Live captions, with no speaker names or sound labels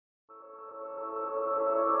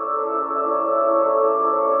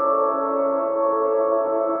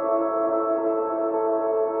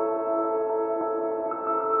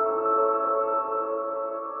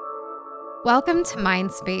Welcome to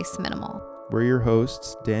Mindspace Minimal. We're your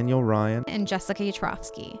hosts, Daniel Ryan and Jessica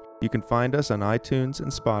Yatrovsky. You can find us on iTunes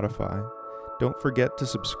and Spotify. Don't forget to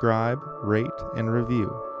subscribe, rate, and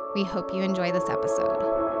review. We hope you enjoy this episode.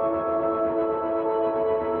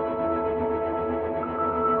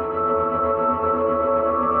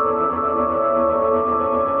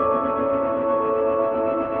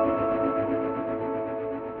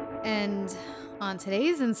 And on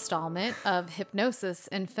today's installment of Hypnosis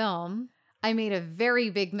in Film, I made a very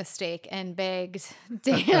big mistake and begged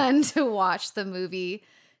Dan to watch the movie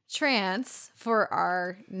Trance for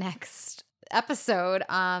our next episode,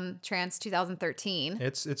 Trance 2013.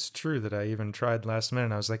 It's true that I even tried last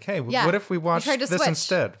minute. I was like, hey, Yeah, what if we watched this switch.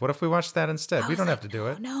 instead? What if we watched that instead? We don't have to do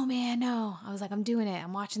it. No, man, no. I was like, I'm doing it.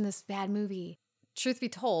 I'm watching this bad movie. Truth be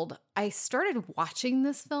told, I started watching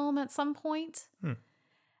this film at some point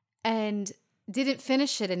and didn't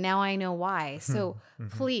finish it, and now I know why. So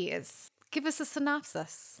please give us a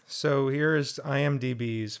synopsis. So here is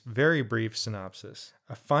IMDb's very brief synopsis.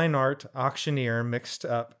 A fine art auctioneer mixed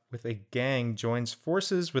up with a gang joins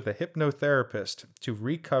forces with a hypnotherapist to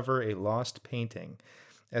recover a lost painting.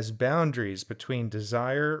 As boundaries between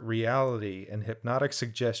desire, reality, and hypnotic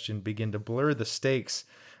suggestion begin to blur, the stakes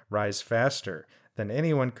rise faster than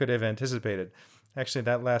anyone could have anticipated. Actually,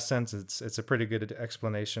 that last sentence, it's a pretty good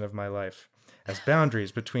explanation of my life. As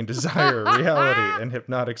boundaries between desire, reality, and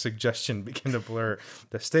hypnotic suggestion begin to blur,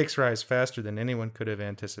 the stakes rise faster than anyone could have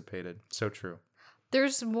anticipated. So true.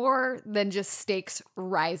 There's more than just stakes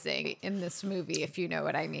rising in this movie, if you know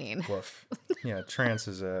what I mean. Woof. Yeah, Trance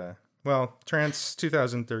is Trance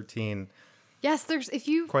 2013. Yes,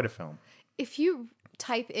 Quite a film. if you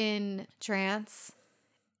type in Trance,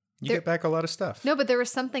 You get back a lot of stuff. no, but there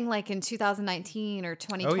was something like in 2019 or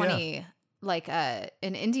 2020, like an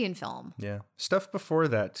Indian film. Yeah. Stuff before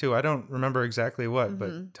that, too. I don't remember exactly what,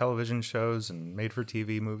 but television shows and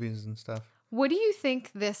made-for-TV movies and stuff. What do you think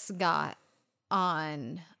this got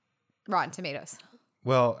on Rotten Tomatoes?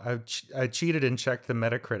 Well, I cheated and checked the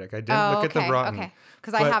Metacritic. I didn't look at the Rotten. Okay,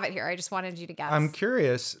 because I but have it here. I just wanted you to guess. I'm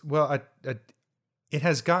curious. Well, it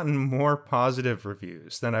has gotten more positive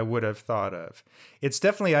reviews than I would have thought of. It's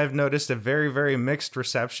definitely, I've noticed a very, very mixed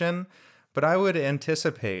reception, but I would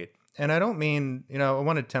anticipate, and I don't mean, I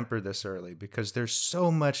want to temper this early because there's so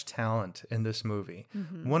much talent in this movie.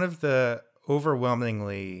 One of the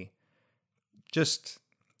overwhelmingly just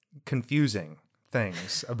confusing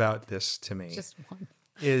things about this to me Just one.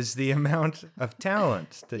 is the amount of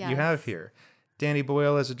talent that you have here. Danny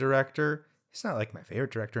Boyle as a director, he's not like my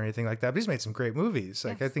favorite director or anything like that, but he's made some great movies.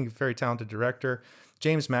 Like, I think a very talented director.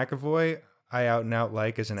 James McAvoy, I out and out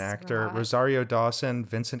like as an actor. Right. Rosario Dawson,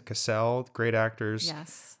 Vincent Cassel, great actors.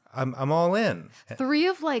 Yes. I'm all in. Three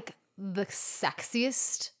of like the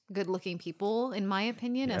sexiest good-looking people, in my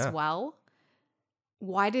opinion, as well.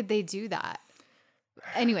 Why did they do that?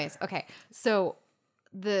 Anyways, okay. So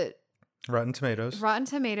the Rotten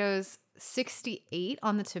Tomatoes, 68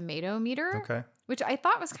 on the tomato meter. Okay. Which I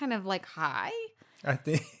thought was kind of like high. I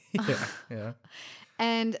think, yeah.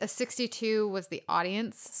 And a 62 was the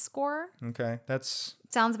audience score. Okay, that's...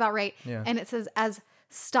 Sounds about right. Yeah. And it says, as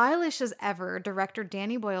stylish as ever, director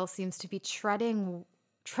Danny Boyle seems to be treading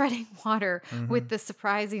water with the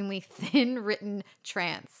surprisingly thin-written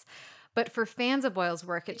Trance. But for fans of Boyle's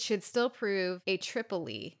work, it should still prove a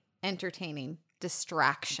triply entertaining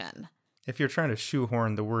distraction. If you're trying to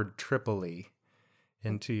shoehorn the word Tripoli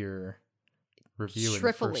into your review in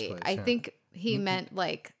the first place. I think he meant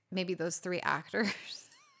like maybe those three actors.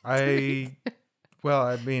 Well,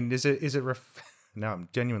 I mean, is it now I'm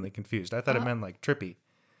genuinely confused. I thought it meant like trippy.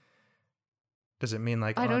 Does it mean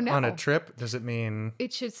like I don't know. on a trip? Does it mean...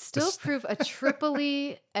 It should still prove a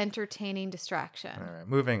triply entertaining distraction. All right,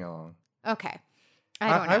 moving along. Okay.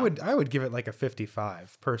 I don't know. I would give it like a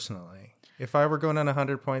 55 personally. If I were going on a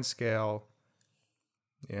 100-point scale,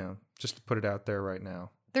 just to put it out there right now.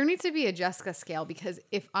 There needs to be a Jessica scale, because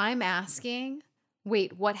if I'm asking,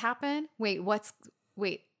 wait, what happened? Wait,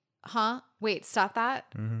 stop that.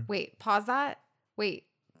 Wait, pause that. Wait,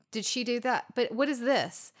 did she do that? But what is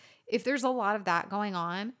this? If there's a lot of that going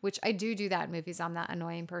on, which I do that in movies, I'm that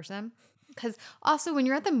annoying person. Because also when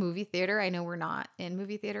you're at the movie theater, I know we're not in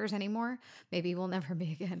movie theaters anymore. Maybe we'll never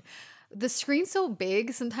be again. The screen's so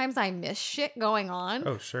big, sometimes I miss shit going on.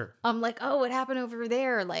 Oh, sure. I'm like, oh, what happened over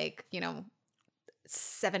there? Like,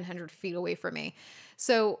 700 feet away from me.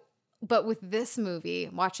 So, but with this movie,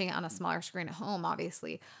 watching it on a smaller screen at home,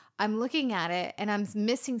 obviously, I'm looking at it and I'm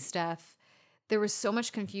missing stuff. There was so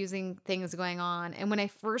much confusing things going on. And when I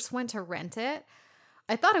first went to rent it,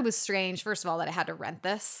 I thought it was strange, first of all, that I had to rent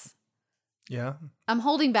this. Yeah. I'm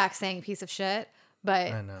holding back saying piece of shit,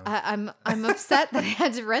 But I know. I'm upset that I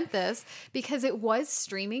had to rent this because it was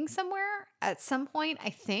streaming somewhere at some point, I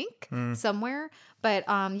think, somewhere. But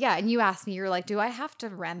yeah, and you asked me, you're like, do I have to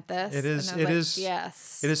rent this? It is. And I It was like, is.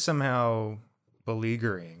 yes. It is somehow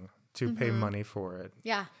beleaguering to pay money for it.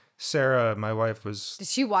 Yeah. Sarah, my wife, was. Did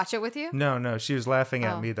she watch it with you? No, she was laughing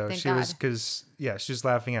at Oh, me though. thank She was God. she was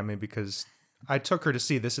laughing at me because I took her to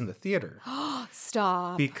see this in the theater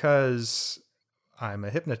Stop. because I'm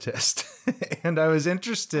a hypnotist and I was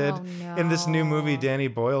interested in this new movie Danny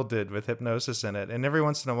Boyle did with hypnosis in it. And every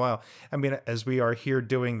once in a while, I mean, as we are here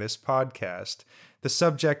doing this podcast, the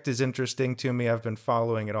subject is interesting to me. I've been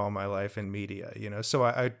following it all my life in media, you know. So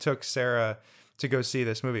I took Sarah to go see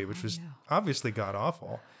this movie, which was obviously god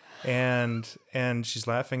awful. And she's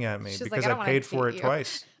laughing at me She's because like, I don't I paid wanna for it beat you.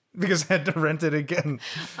 twice because I had to rent it again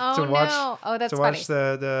Oh, to watch no. Oh, that's to funny. watch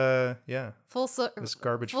the This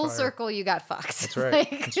garbage full fire. circle, you got fucked. That's right. Like,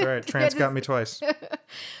 That's right. Trans got me twice.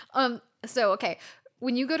 So, okay,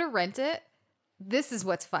 when you go to rent it, this is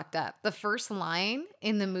what's fucked up. The first line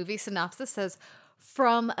in the movie synopsis says,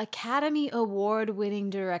 from Academy Award winning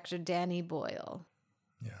director Danny Boyle.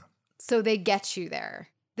 Yeah. So they get you there.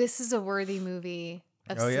 This is a worthy movie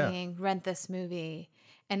of Oh, yeah. seeing. Rent this movie.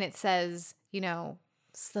 And it says, you know,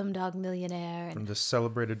 Slumdog Millionaire. And From the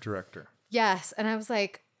celebrated director. yes. And I was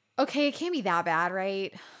like, okay, it can't be that bad,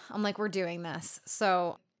 right? I'm like, we're doing this.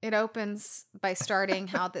 So it opens by starting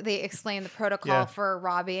how they explain the protocol Yeah. for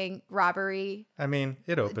robbery. I mean,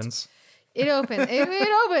 it opens. It opens. It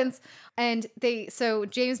opens. And so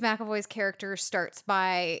James McAvoy's character starts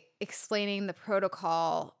by explaining the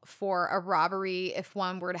protocol for a robbery if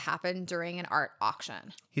one were to happen during an art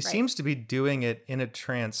auction. He seems to be doing it in a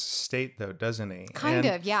trance state, though, doesn't he? Kind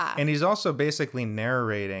of, yeah. And he's also basically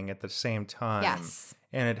narrating at the same time. Yes.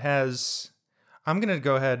 And it has, I'm going to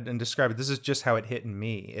go ahead and describe it. This is just how it hit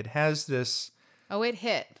me. It has this Oh, it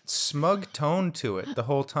hit. smug tone to it the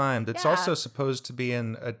whole time that's Yeah. also supposed to be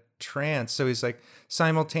in a trance. So he's like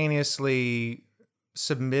simultaneously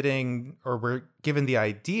submitting, or we're given the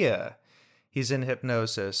idea he's in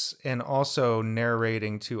hypnosis, and also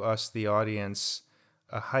narrating to us, the audience,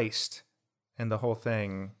 a heist. And the whole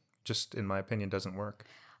thing, just in my opinion, doesn't work.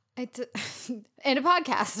 In a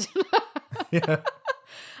podcast. Yeah.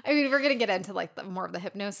 I mean, we're going to get into like more of the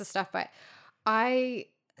hypnosis stuff, but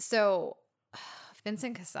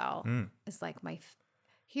Vincent Cassel is like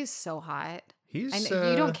he's so hot. He's I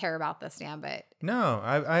know you don't care about this, Dan, but No,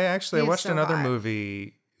 I actually He's watched so another hot.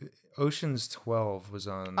 movie. Ocean's 12 was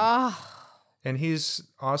on. oh, And he's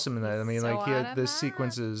awesome in that. I mean, so like, he had hot the in that.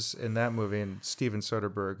 sequences in that movie, and Steven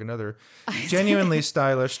Soderbergh, another genuinely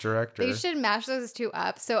stylish director. they should mash those two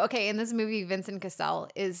up. So, okay, in this movie, Vincent Cassel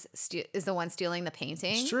is the one stealing the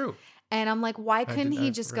painting. It's true. And I'm like, why couldn't he I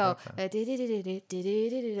just go forgot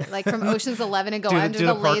like from Ocean's 11 and go Do under the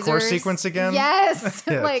the parkour lasers sequence again? Yes,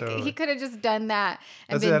 Yeah, like totally. he could have just done that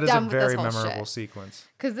and That been is a done with this very whole memorable shit. sequence.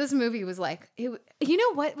 Because this movie was like, you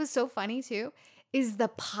know what was so funny too is the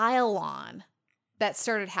pile on that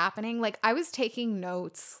started happening. Like I was taking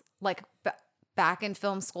notes like back in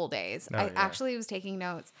film school days. Oh, I yeah. actually was taking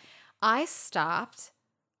notes. I stopped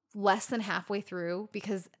less than halfway through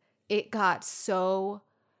because it got so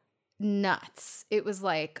nuts. It was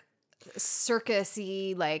like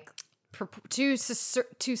circus-y, like to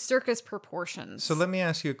circus proportions. So let me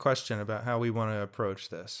ask you a question about how we want to approach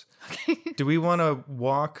this. Do we want to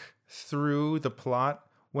walk through the plot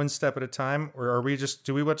one step at a time, or do we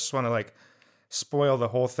just want to like spoil the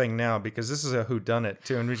whole thing now, because this is a whodunit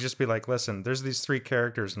too, and we just be like, listen, there's these three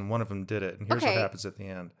characters and one of them did it, and here's what Okay. happens at the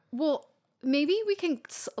end. Well, maybe we can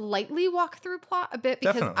slightly walk through plot a bit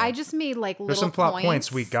because Definitely. I just made like There's little some plot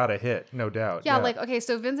points we gotta hit, no doubt. Yeah, like okay,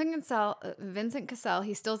 so Vincent Cassel,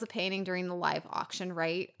 he steals a painting during the live auction,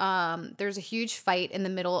 right? There's a huge fight in the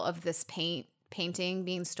middle of this painting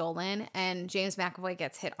being stolen, and James McAvoy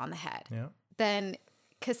gets hit on the head. Yeah. Then,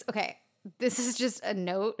 okay, this is just a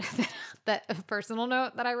note that a personal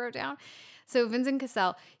note that I wrote down. So Vincent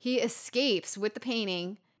Cassel, he escapes with the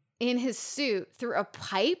painting in his suit through a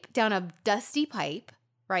pipe, down a dusty pipe,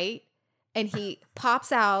 right? And he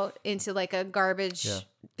pops out into like a garbage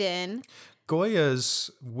bin.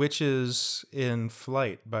 Goya's Witches in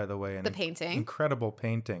Flight, by the way. The painting. Incredible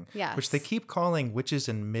painting. Yes. Which they keep calling Witches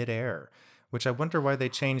in Midair, which I wonder why they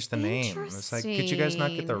changed the name. It's like, did you guys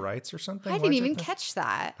not get the rights or something? I Why'd didn't you even have to- catch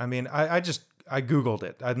that. I mean, I Googled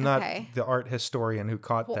it. I'm not Okay. the art historian who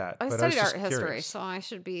caught Well, that. I but studied I was art just history, curious. so I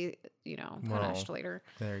should be, punished Well, later.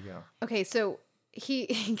 There you go. Okay, so he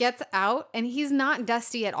gets out and he's not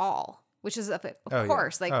dusty at all. which is of Oh,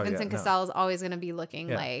 course yeah. like Oh, Vincent yeah, Cassel is always going to be looking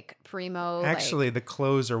Yeah. like primo. Actually, like, the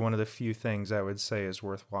clothes are one of the few things I would say is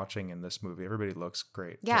worth watching in this movie. Everybody looks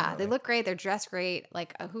great. yeah, generally. they look great. They're dressed great.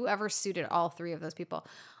 Like whoever suited all three of those people.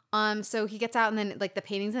 So he gets out and then like the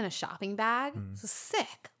painting's in a shopping bag. So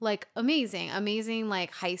sick, like amazing,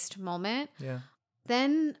 like heist moment. Yeah.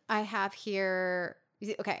 Then I have here,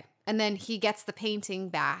 okay, and then he gets the painting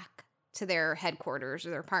back to their headquarters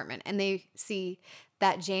or their apartment, and they see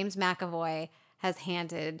that James McAvoy has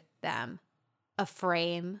handed them a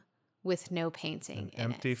frame with no painting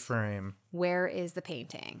in Empty it. frame. Where is the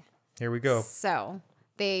painting? Here we go. So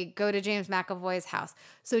they go to James McAvoy's house.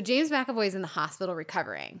 So James McAvoy's in the hospital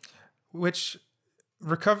recovering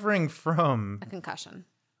Recovering from, a concussion.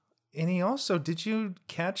 and he also, did you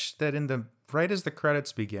catch that right as the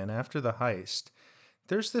credits begin, after the heist,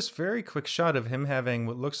 there's this very quick shot of him having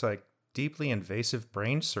what looks like deeply invasive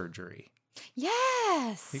brain surgery.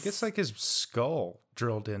 Yes. He gets like his skull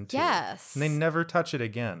drilled into. Yes. And they never touch it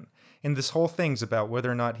again. And this whole thing's about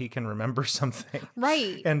whether or not he can remember something.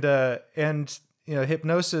 Right. And you know,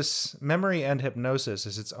 hypnosis, memory and hypnosis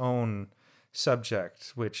is its own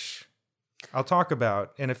subject, which I'll talk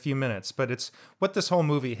about in a few minutes, but it's what this whole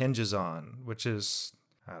movie hinges on, which is,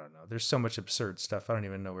 I don't know, there's so much absurd stuff. I don't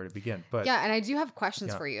even know where to begin. But yeah, and I do have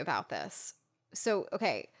questions for you about this. So,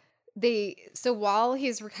 okay. So while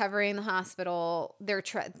he's recovering in the hospital,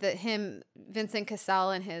 Vincent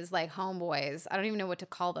Cassel and his like homeboys, I don't even know what to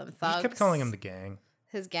call them, thugs. I just kept calling him the gang.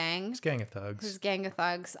 His gang. His gang of thugs. His gang of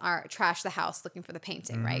thugs are trash the house looking for the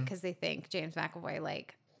painting, right? Because they think James McAvoy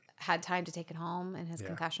like had time to take it home in his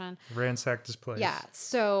concussion. Ransacked his place. Yeah.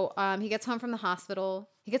 So he gets home from the hospital.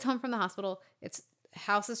 Its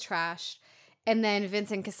house is trashed, and then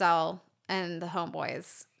Vincent Cassel and the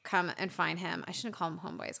homeboys come and find him. I shouldn't call them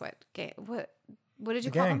homeboys. What did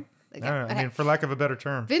you call them? I don't know. I mean, for lack of a better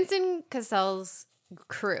term. Vincent Cassel's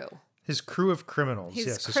crew. His crew of criminals. His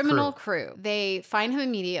yes, criminal crew. They find him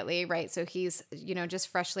immediately, right? So he's, just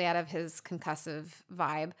freshly out of his concussive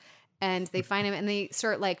vibe. And they find him and they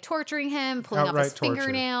start like torturing him, pulling off his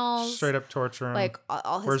fingernails. Straight up torture him. Like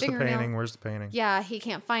all his Where's fingernails. the painting? Where's the painting? Yeah, he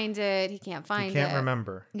can't find it. He can't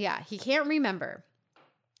remember. Yeah, he can't remember.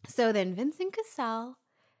 So then Vincent Cassel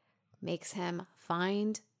makes him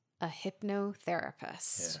find a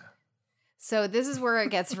hypnotherapist. Yeah. So this is where it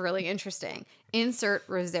gets really interesting. Insert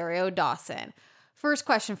Rosario Dawson. First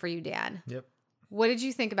question for you, Dan. Yep. What did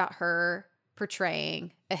you think about her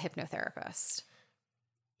portraying a hypnotherapist?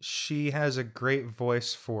 She has a great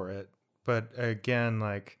voice for it, but again,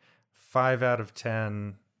 like 5 out of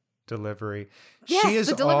 10 delivery. Yes,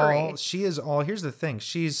 the delivery. She is all, here's the thing.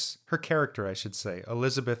 She's her character, I should say,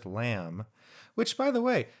 Elizabeth Lamb, which by the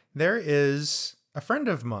way, there is a friend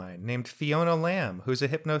of mine named Fiona Lamb, who's a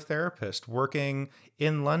hypnotherapist working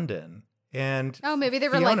in London. And maybe they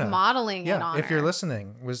were Fiona, like modeling it on if her. you're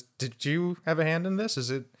listening, did you have a hand in this? Is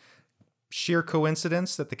it sheer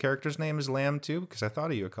coincidence that the character's name is Lamb too? Because I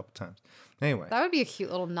thought of you a couple times. Anyway, That would be a cute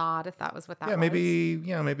little nod if that was what that was.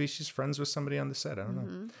 maybe she's friends with somebody on the set. I don't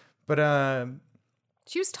know. But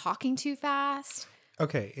She was talking too fast.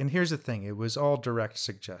 okay, and here's the thing. It was all direct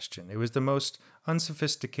suggestion. It was the most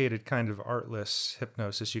unsophisticated kind of artless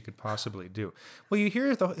hypnosis you could possibly do. Well, you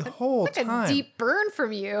hear the whole It's like time. a deep burn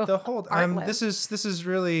from you. The whole this is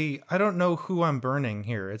really, I don't know who I'm burning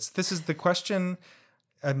here. This is the question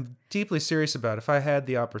I'm deeply serious about. If I had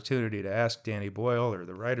the opportunity to ask Danny Boyle or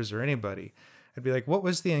the writers or anybody, I'd be like, what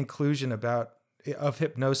was the inclusion of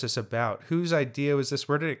hypnosis about? Whose idea was this?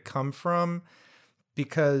 Where did it come from?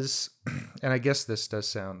 Because, and I guess this does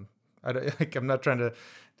sound, I'm not trying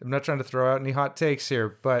to throw out any hot takes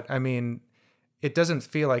here, but I mean, it doesn't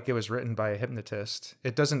feel like it was written by a hypnotist.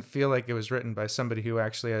 It doesn't feel like it was written by somebody who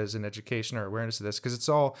actually has an education or awareness of this, because it's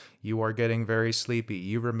all, you are getting very sleepy.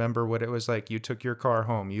 You remember what it was like. You took your car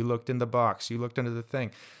home. You looked in the box. You looked into the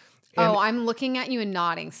thing. And, I'm looking at you and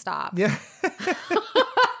nodding. Stop. yeah.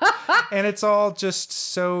 And it's all just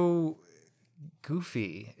so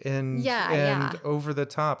goofy and over the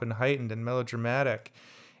top and heightened and melodramatic.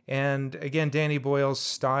 And again, Danny Boyle's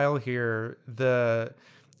style here,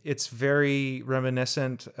 it's very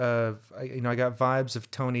reminiscent of, I got vibes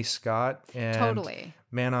of Tony Scott and Totally.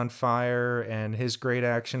 Man on Fire and his great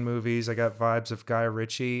action movies. I got vibes of Guy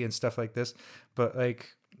Ritchie and stuff like this. But like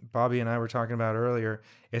Bobby and I were talking about earlier,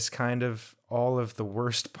 it's kind of all of the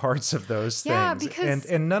worst parts of those things. Because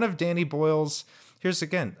and none of Danny Boyle's, here's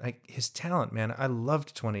again, like his talent, man. I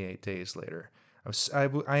loved 28 Days Later.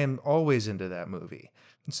 I am always into that movie.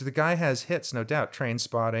 And so the guy has hits, no doubt.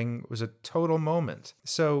 Trainspotting was a total moment.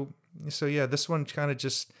 So yeah, this one kind of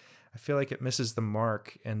just, I feel like it misses the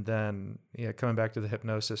mark. And then, coming back to the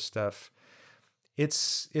hypnosis stuff,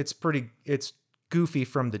 it's goofy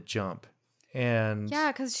from the jump. And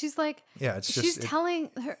yeah, because she's like, she's talking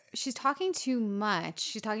too much.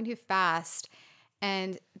 She's talking too fast.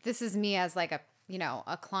 And this is me as like a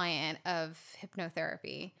client of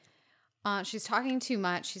hypnotherapy. She's talking too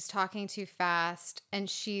much. She's talking too fast. And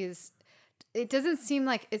it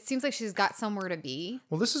seems like she's got somewhere to be.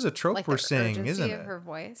 Well, this is a trope we're seeing, isn't it? Of her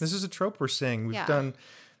voice. This is a trope we're seeing. We've done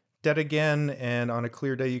Dead Again and On a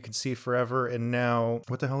Clear Day You Can See Forever. And now,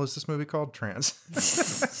 what the hell is this movie called?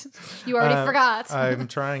 Trance. You already forgot. I'm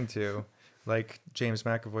trying to, like James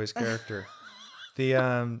McAvoy's character.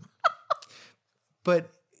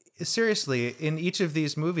 But seriously, in each of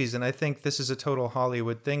these movies, and I think this is a total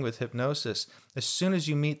Hollywood thing with hypnosis, as soon as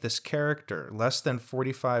you meet this character, less than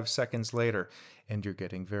 45 seconds later, and you're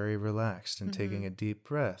getting very relaxed and taking a deep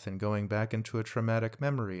breath and going back into a traumatic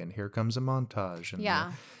memory, and here comes a montage. And,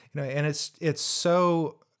 and it's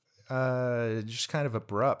so just kind of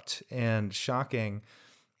abrupt and shocking,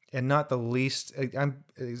 and not the least, I'm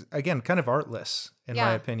again kind of artless in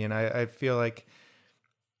my opinion. I feel like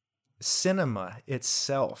cinema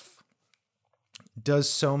itself does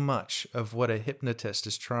so much of what a hypnotist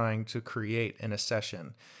is trying to create in a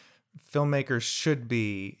session. Filmmakers should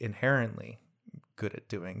be inherently good at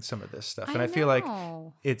doing some of this stuff. And I feel like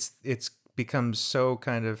it's become so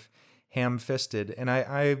kind of ham-fisted. And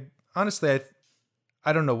I honestly,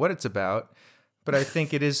 I don't know what it's about, but I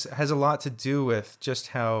think it has a lot to do with just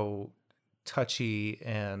how touchy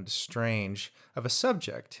and strange of a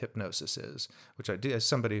subject hypnosis is, which I do as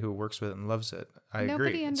somebody who works with it and loves it. I agree.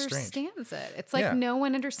 Nobody understands it. It's like no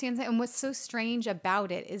one understands it. And what's so strange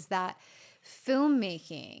about it is that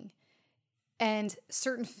filmmaking and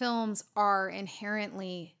certain films are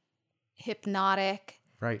inherently hypnotic.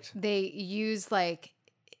 Right. They use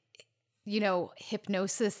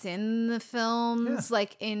hypnosis in the films,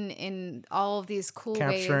 like in all of these cool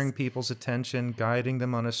ways. Capturing people's attention, guiding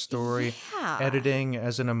them on a story, editing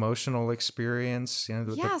as an emotional experience,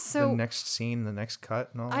 the next scene, the next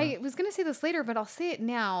cut and all that. I was going to say this later, but I'll say it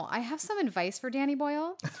now. I have some advice for Danny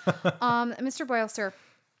Boyle. Mr. Boyle, sir.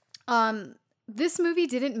 This movie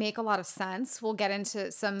didn't make a lot of sense. We'll get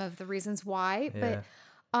into some of the reasons why, but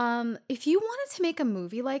if you wanted to make a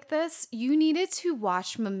movie like this, you needed to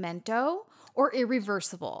watch Memento or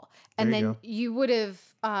Irreversible. And then you would have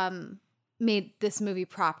made this movie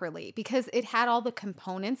properly, because it had all the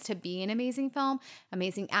components to be an amazing film,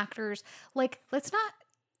 amazing actors. Like, let's not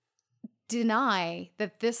deny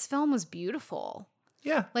that this film was beautiful.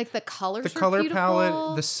 Yeah. Like the colors, the color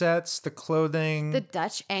palette, the sets, the clothing, the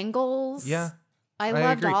Dutch angles. Yeah. I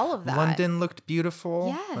loved agree. all of that. London looked beautiful.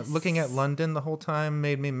 Yes. Looking at London the whole time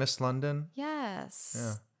made me miss London. Yes.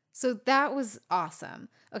 Yeah. So that was awesome.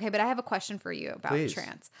 Okay, but I have a question for you about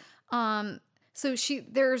trance. So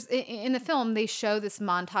there's in the film, they show this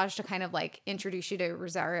montage to kind of like introduce you to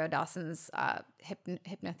Rosario Dawson's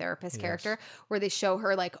hypnotherapist character, where they show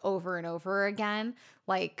her like over and over again,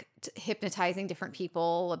 like hypnotizing different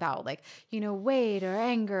people about like, weight or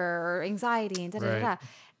anger or anxiety and da-da-da-da.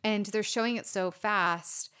 And they're showing it so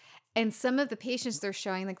fast. And some of the patients they're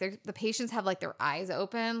showing, like the patients have like their eyes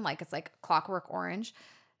open, like it's like Clockwork Orange.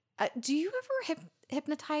 Do you ever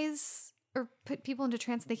hypnotize or put people into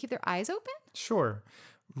trance and they keep their eyes open? Sure.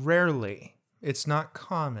 Rarely. It's not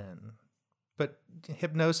common. But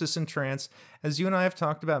hypnosis and trance, as you and I have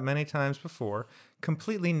talked about many times before,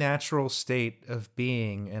 completely natural state of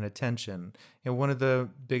being and attention. One of the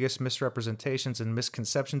biggest misrepresentations and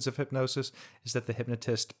misconceptions of hypnosis is that the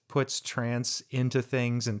hypnotist puts trance into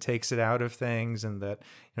things and takes it out of things, and that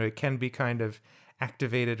it can be kind of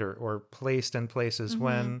activated or placed in places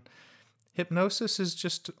when hypnosis is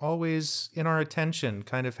just always in our attention,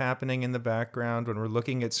 kind of happening in the background when we're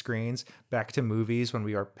looking at screens. Back to movies, when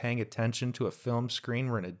we are paying attention to a film screen,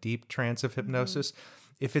 we're in a deep trance of hypnosis.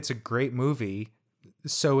 If it's a great movie,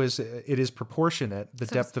 it is proportionate, the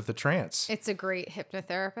depth of the trance. It's a great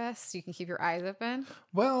hypnotherapist. You can keep your eyes open.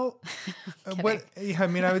 Well,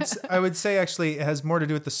 I would say actually it has more to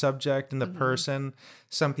do with the subject and the person.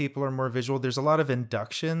 Some people are more visual. There's a lot of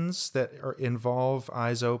inductions that involve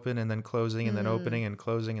eyes open and then closing and then opening and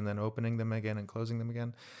closing and then opening them again and closing them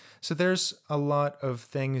again. So there's a lot of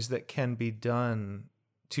things that can be done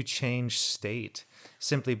to change state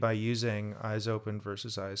simply by using eyes open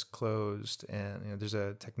versus eyes closed. And there's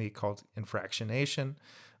a technique called infractionation,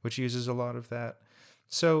 which uses a lot of that.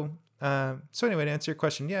 So anyway, to answer your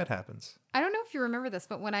question, yeah, it happens. I don't know if you remember this,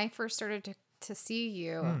 but when I first started to see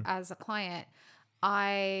you as a client,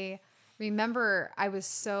 I remember I was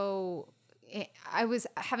so I was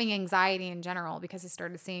having anxiety in general because I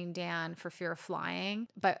started seeing Dan for fear of flying.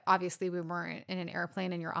 But obviously we weren't in an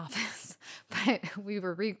airplane in your office, but we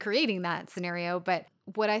were recreating that scenario. But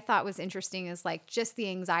what I thought was interesting is like just the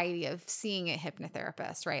anxiety of seeing a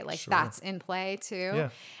hypnotherapist, right? Like that's in play too. Yeah.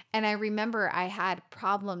 And I remember I had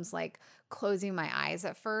problems like closing my eyes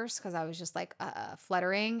at first because I was just like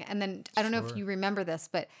fluttering. And then I don't know if you remember this,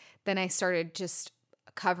 but then I started just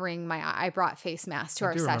covering my eye. I brought face masks to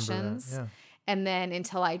our sessions. Yeah. And then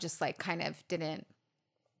until I just like kind of didn't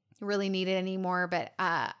really need it anymore. But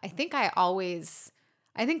I think I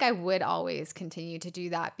would always continue to do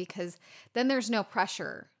that because then there's no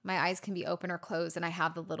pressure. My eyes can be open or closed and I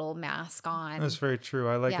have the little mask on. That's very true.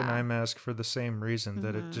 I like an eye mask for the same reason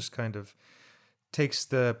that it just kind of takes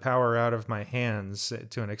the power out of my hands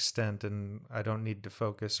to an extent, and I don't need to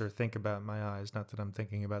focus or think about my eyes. Not that I'm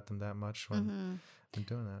thinking about them that much when I'm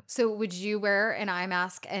doing that. So would you wear an eye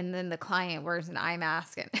mask and then the client wears an eye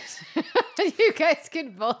mask and you guys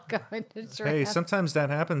could both go into trance? Hey, sometimes that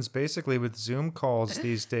happens basically with Zoom calls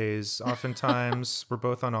these days. Oftentimes we're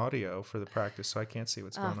both on audio for the practice, so I can't see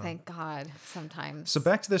what's going on. Oh, thank God. Sometimes. So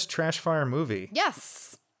back to this trash fire movie.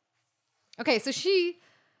 Yes. Okay,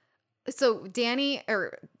 so Danny,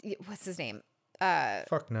 or what's his name?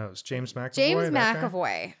 Fuck knows. James McAvoy? James that guy?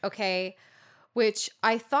 McAvoy. Okay. Which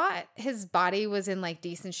I thought his body was in like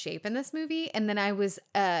decent shape in this movie. And then I was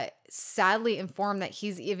sadly informed that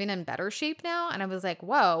he's even in better shape now. And I was like,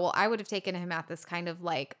 whoa, well, I would have taken him at this kind of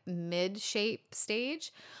like mid-shape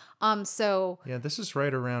stage. Yeah, this is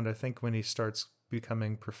right around, I think, when he starts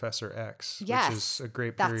becoming Professor X, yes, which is a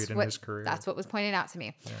great period in his career. That's what was pointed out to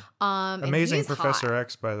me. Yeah. Amazing Professor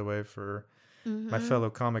X, by the way, for my fellow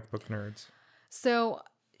comic book nerds. So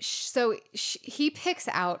he picks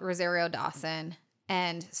out Rosario Dawson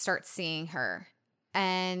and starts seeing her.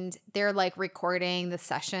 And they're like recording the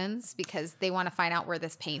sessions because they want to find out where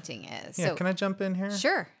this painting is. Yeah, so, can I jump in here?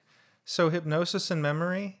 Sure. So hypnosis and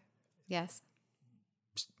memory? Yes.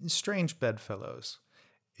 Strange bedfellows.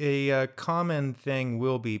 A common thing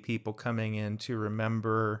will be people coming in to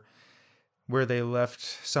remember where they left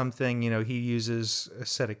something. You know, he uses a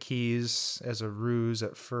set of keys as a ruse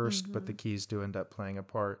at first, but the keys do end up playing a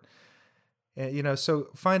part. You know, so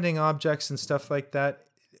finding objects and stuff like that.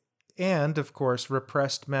 And, of course,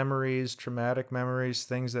 repressed memories, traumatic memories,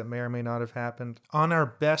 things that may or may not have happened. On our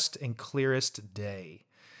best and clearest day,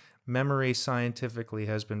 memory scientifically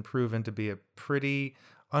has been proven to be a pretty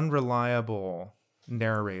unreliable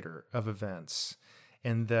narrator of events,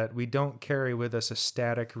 and that we don't carry with us a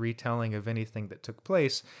static retelling of anything that took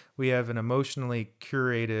place. We have an emotionally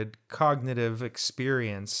curated cognitive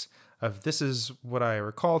experience of this is what I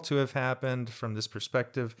recall to have happened from this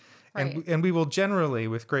perspective. Right. And we will generally,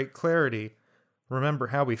 with great clarity, remember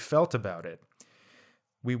how we felt about it.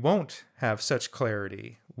 We won't have such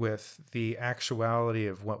clarity with the actuality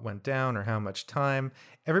of what went down or how much time.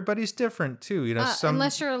 Everybody's different too, you know.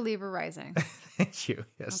 Unless you're a Libra rising. Thank you.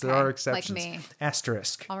 Yes, Okay, there are exceptions. like me.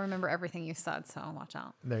 Asterisk. I'll remember everything you said, so watch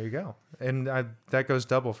out. There you go. And that goes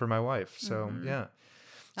double for my wife. So yeah.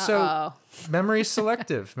 Uh-oh. So memory is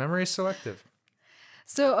selective. Memory is selective.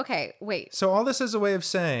 So okay, wait. So all this is a way of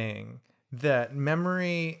saying that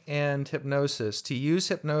memory and hypnosis, to use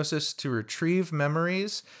hypnosis to retrieve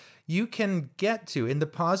memories, you can get to, in the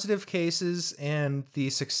positive cases and the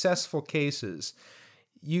successful cases,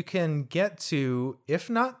 you can get to, if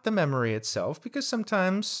not the memory itself, because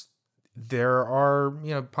sometimes there are,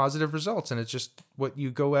 you know, positive results and it's just what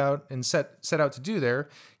you go out and set out to do there,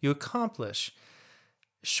 you accomplish.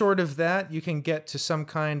 Short of that, you can get to some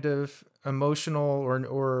kind of emotional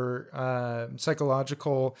or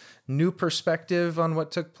psychological new perspective on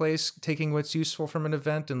what took place, taking what's useful from an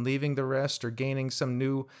event and leaving the rest, or gaining some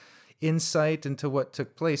new insight into what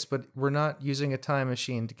took place, but we're not using a time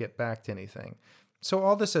machine to get back to anything. So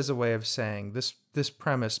all this as a way of saying this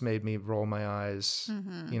premise made me roll my eyes,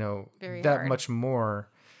 you know, Very that hard. much more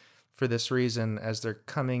for this reason, as they're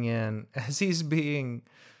coming in, as he's being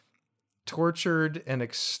tortured and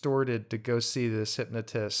extorted to go see this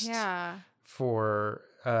hypnotist for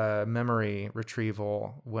memory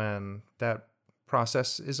retrieval, when that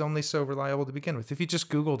process is only so reliable to begin with. If you just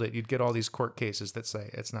Googled it, you'd get all these court cases that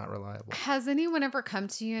say it's not reliable. Has anyone ever come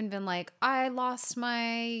to you and been like, I lost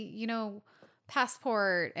my, you know,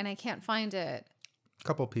 passport and I can't find it? A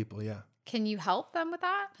couple people, yeah. Can you help them with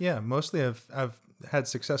that? Yeah, mostly I've had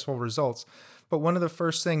successful results. But one of the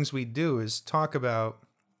first things we do is talk about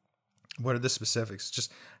What are the specifics?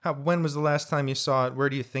 Just when was the last time you saw it? Where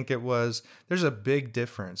do you think it was? There's a big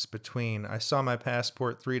difference between I saw my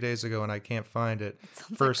passport 3 days ago and I can't find it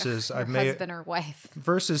versus like husband or wife.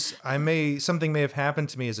 Versus something may have happened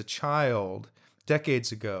to me as a child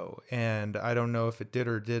decades ago and I don't know if it did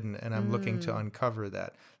or didn't, and I'm looking to uncover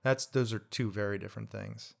that. Those are two very different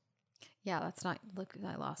things. Yeah, that's not, look,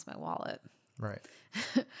 I lost my wallet. Right.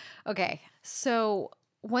 Okay. So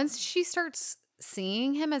once she starts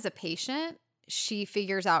seeing him as a patient, she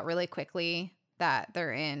figures out really quickly that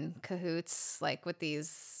they're in cahoots, like with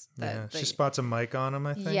these. She spots a mic on him,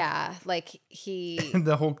 I think. Yeah, like he.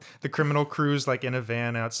 the criminal crew's like in a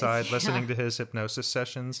van outside listening to his hypnosis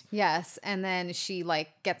sessions. Yes, and then she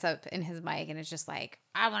like gets up in his mic and is just like,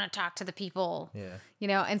 I want to talk to the people.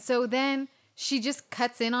 Yeah. And so then she just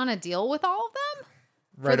cuts in on a deal with all of them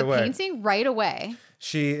right for the away. painting right away.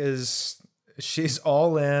 She's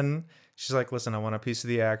all in. She's like, listen, I want a piece of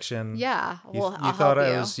the action. Yeah. Well, you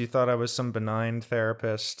thought you thought I was some benign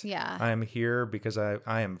therapist. Yeah. I am here because I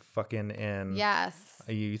am fucking in. Yes.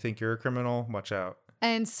 You think you're a criminal? Watch out.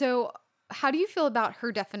 And so how do you feel about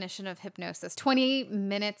her definition of hypnosis? 28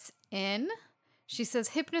 minutes in, she says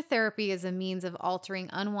hypnotherapy is a means of altering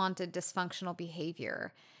unwanted dysfunctional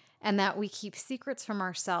behavior, and that we keep secrets from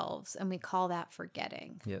ourselves, and we call that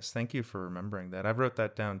forgetting. Yes. Thank you for remembering that. I wrote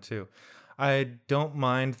that down too. I don't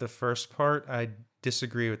mind the first part. I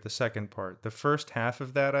disagree with the second part. The first half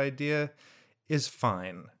of that idea is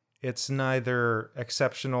fine. It's neither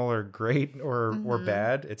exceptional or great or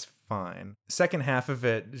bad. It's fine. Second half of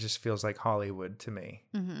it just feels like Hollywood to me.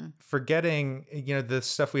 Mm-hmm. Forgetting, the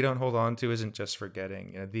stuff we don't hold on to isn't just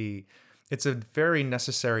forgetting. It's a very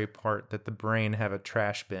necessary part that the brain have a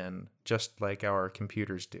trash bin, just like our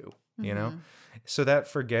computers do, So that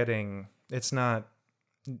forgetting, it's not,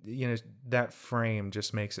 that frame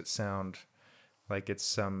just makes it sound like it's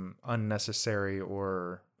some unnecessary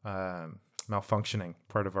or malfunctioning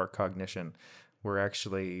part of our cognition. We're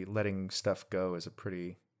actually letting stuff go is a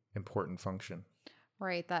pretty important function.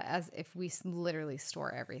 Right. That as if we literally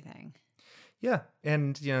store everything. Yeah.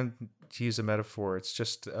 And, to use a metaphor, it's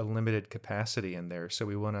just a limited capacity in there. So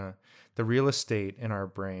the real estate in our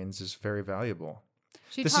brains is very valuable.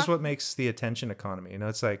 This is what makes the attention economy.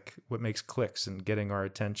 It's like what makes clicks and getting our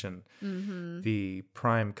attention, the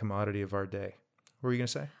prime commodity of our day. What were you going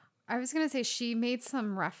to say? I was going to say she made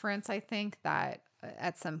some reference, I think, that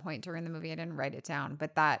at some point during the movie, I didn't write it down,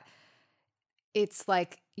 but that it's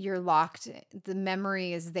like you're locked. The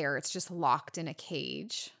memory is there. It's just locked in a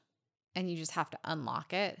cage and you just have to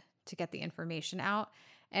unlock it to get the information out.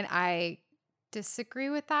 And I disagree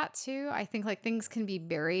with that too. I think like things can be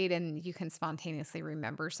buried and you can spontaneously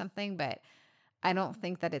remember something, but I don't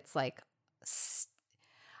think that it's like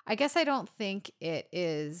I guess I don't think it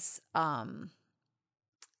is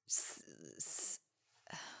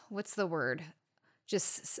what's the word?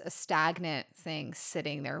 Just a stagnant thing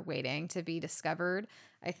sitting there waiting to be discovered.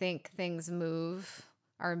 I think things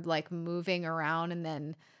are like moving around, and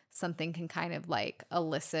then something can kind of like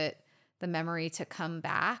elicit the memory to come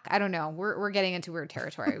back. I don't know. We're getting into weird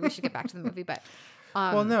territory. We should get back to the movie, but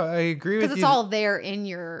well, no, I agree with you. Because it's all there in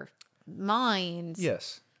your mind.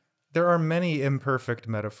 Yes. There are many imperfect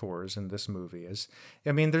metaphors in this movie.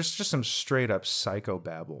 There's just some straight up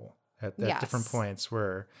psychobabble at different points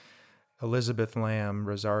where Elizabeth Lamb,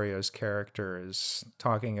 Rosario's character, is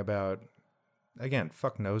talking about, again,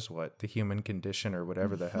 fuck knows what, the human condition or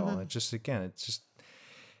whatever the hell. And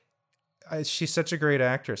she's such a great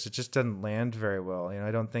actress. It just doesn't land very well.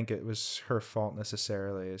 I don't think it was her fault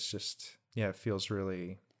necessarily. It's just, it feels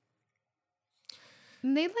really,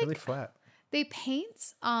 really flat. They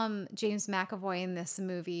paint James McAvoy in this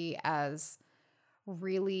movie as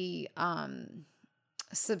really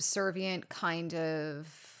subservient kind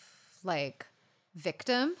of like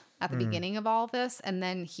victim at the beginning of all this. And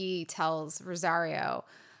then he tells Rosario,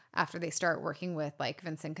 after they start working with like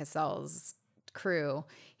Vincent Cassel's crew,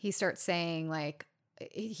 he starts saying like,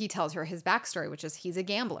 he tells her his backstory, which is he's a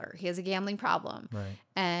gambler. He has a gambling problem. Right.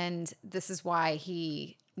 And this is why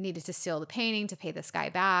he needed to steal the painting to pay this guy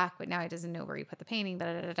back, but now he doesn't know where he put the painting,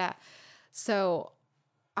 So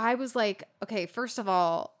I was like, okay, first of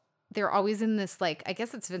all, they're always in this, like, I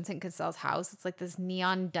guess it's Vincent Cassel's house. It's like this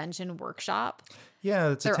neon dungeon workshop.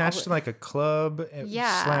 Yeah, it's attached to like a club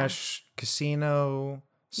 / casino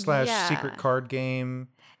 / secret card game.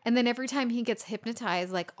 And then every time he gets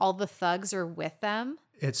hypnotized, like all the thugs are with them.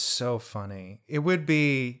 It's so funny. It would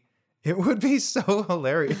be so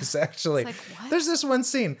hilarious, actually. It's like, what? There's this one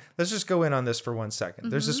scene. Let's just go in on this for 1 second.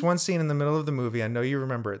 There's this one scene in the middle of the movie. I know you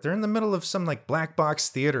remember it. They're in the middle of some like black box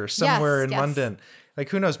theater somewhere in London. Like,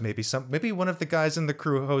 who knows? Maybe one of the guys in the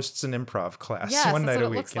crew hosts an improv class Yes, one that's night what a it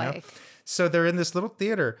week. looks You know? like. So they're in this little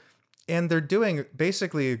theater, and they're doing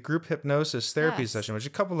basically a group hypnosis therapy Yes. session, which a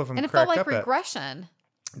couple of them And it cracked felt like up at. regression.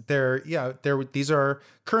 These are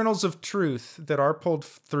kernels of truth that are pulled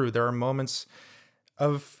through. There are moments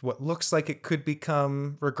of what looks like it could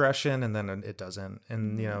become regression, and then it doesn't.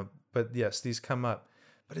 And but yes, these come up.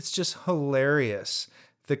 But it's just hilarious,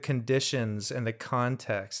 the conditions and the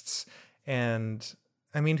contexts. And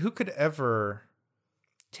I mean, who could ever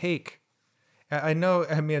take? I know.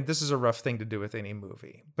 I mean, this is a rough thing to do with any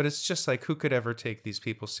movie, but it's just like, who could ever take these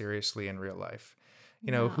people seriously in real life?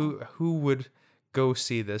 Who would go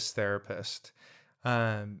see this therapist?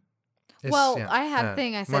 I had a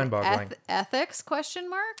thing. I said mind-boggling. Ethics question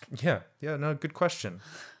mark. Yeah, no, good question.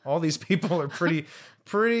 All these people are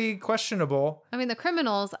pretty questionable. I mean, the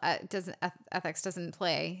criminals ethics doesn't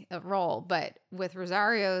play a role, but with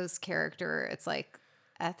Rosario's character, it's like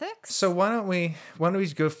ethics. So why don't we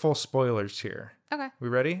go full spoilers here? Okay. We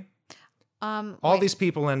ready? All these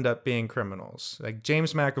people end up being criminals. Like,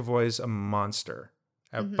 James McAvoy's a monster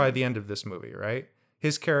by the end of this movie, right?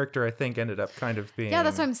 His character, I think, ended up kind of being... Yeah,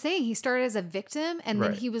 that's what I'm saying. He started as a victim, and then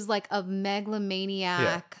Right. he was like a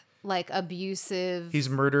megalomaniac, like abusive. He's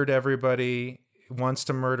murdered everybody, wants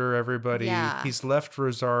to murder everybody. Yeah. He's left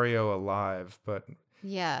Rosario alive, but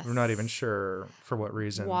Yes. we're not even sure for what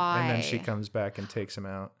reason. Why. And then she comes back and takes him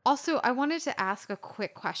out. Also, I wanted to ask a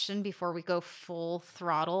quick question before we go full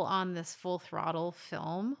throttle on this Full Throttle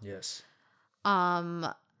film. Yes.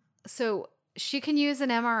 So she can use an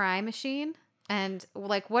MRI machine, and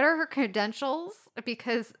like, what are her credentials?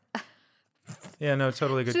 Because Yeah, no,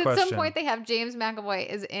 totally good at question. some point they have James McAvoy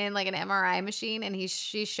is in like an MRI machine, and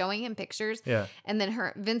she's showing him pictures. Yeah. And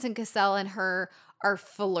then Vincent Cassel and her are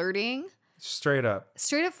flirting. Straight up.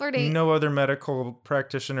 Straight up flirting. No other medical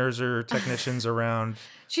practitioners or technicians around.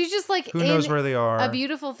 She's just like Who knows where they are? a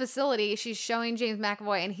beautiful facility. She's showing James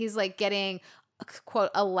McAvoy, and he's like getting, quote,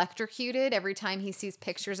 electrocuted every time he sees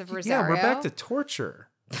pictures of Rosario. Yeah, we're back to torture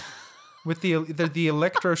with the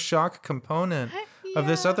electroshock component of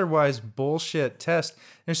this otherwise bullshit test.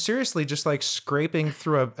 They're seriously just like scraping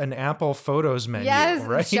through an Apple Photos menu, Yes,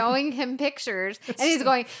 right? showing him pictures, and he's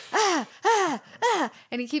going,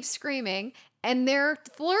 and he keeps screaming, and they're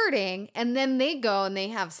flirting, and then they go and they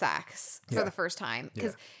have sex for the first time.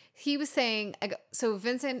 Because he was saying, so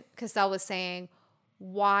Vincent Cassel was saying,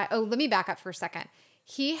 why? Oh, let me back up for a second.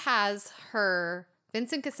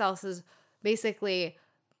 Vincent Cassel says, basically,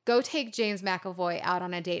 go take James McAvoy out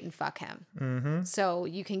on a date and fuck him. Mm-hmm. So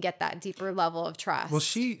you can get that deeper level of trust. Well,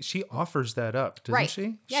 she offers that up, doesn't Right.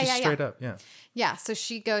 she? Yeah, She's yeah, yeah. straight up, yeah. Yeah, so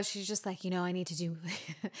she goes, she's just like, I need to do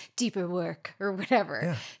deeper work or whatever.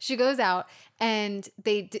 Yeah. She goes out, and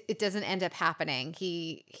it doesn't end up happening.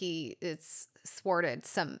 He is thwarted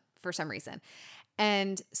for some reason.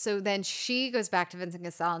 And so then she goes back to Vincent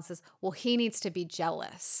Cassel and says, well, he needs to be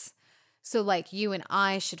jealous. So like, you and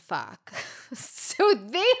I should fuck. So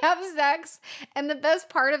they have sex. And the best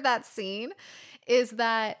part of that scene is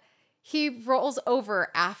that he rolls over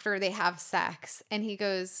after they have sex, and he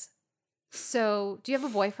goes, so do you have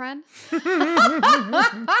a boyfriend?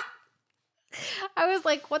 I was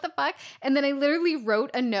like, what the fuck? And then I literally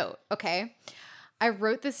wrote a note. Okay. I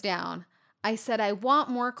wrote this down. I said, I want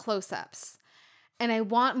more close-ups, and I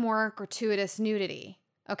want more gratuitous nudity.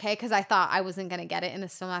 Okay. Cause I thought I wasn't going to get it in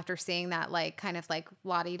this film after seeing that like kind of like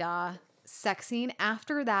la-di-da sex scene.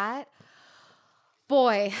 After that,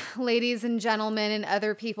 boy, ladies and gentlemen and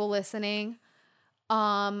other people listening,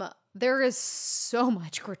 there is so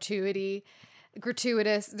much gratuitous.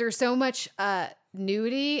 There's so much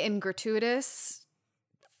nudity and gratuitous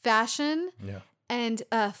fashion and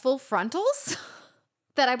full frontals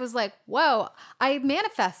that I was like, whoa, I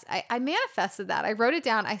manifested that. I wrote it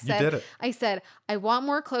down. I said, You did it. I said, I want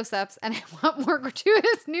more close-ups and I want more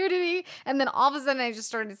gratuitous nudity. And then all of a sudden I just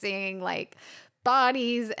started seeing like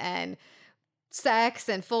bodies and sex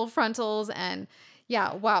and full frontals and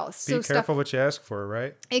yeah, wow. So Be careful what you ask for,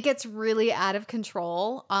 right? It gets really out of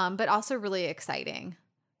control, but also really exciting.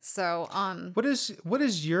 So, What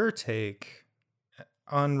is your take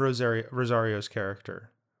on Rosario's character?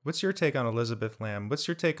 What's your take on Elizabeth Lamb? What's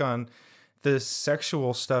your take on the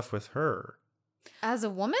sexual stuff with her? as a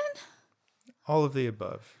woman, All of the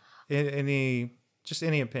above. Any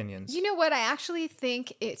opinions? you know what? I actually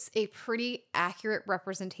think it's a pretty accurate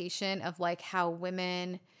representation of like how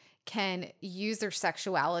women can use their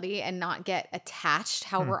sexuality and not get attached.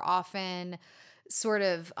 How we're often sort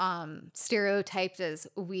of stereotyped as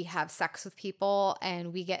we have sex with people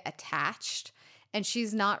and we get attached. And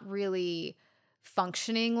she's not really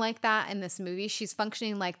functioning like that in this movie. She's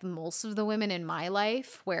functioning like most of the women in my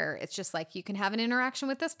life, where it's just like you can have an interaction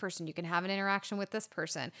with this person, you can have an interaction with this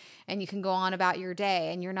person, and you can go on about your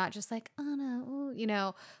day, and you're not just like, oh no, you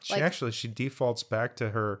know. She defaults back to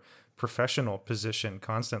her professional position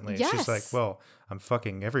constantly. Yes. She's like, well, I'm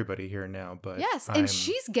fucking everybody here now, but yes, and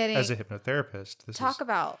she's getting, as a hypnotherapist, talk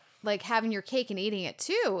about like having your cake and eating it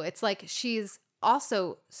too. It's like she's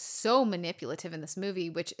also so manipulative in this movie,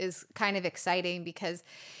 which is kind of exciting because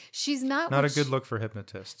she's not a good look for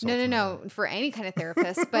hypnotists. No, for any kind of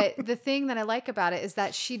therapist. But the thing that I like about it is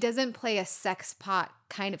that she doesn't play a sex pot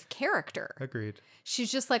kind of character. Agreed.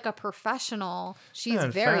 She's just like a professional. She's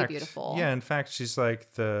very beautiful. Yeah, in fact, she's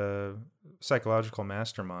like the psychological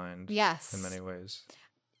mastermind. Yes. In many ways.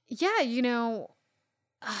 Yeah, you know,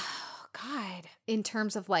 oh God, in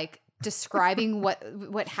terms of like describing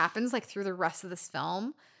what happens like through the rest of this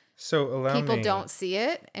film. So people don't see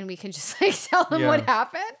it, and we can just like tell them what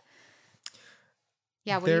happened.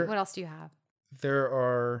 Yeah, what else do you have? There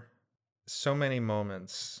are so many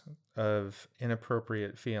moments of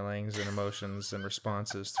inappropriate feelings and emotions and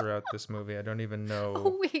responses throughout this movie. I don't even know.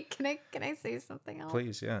 Oh wait, can I say something else?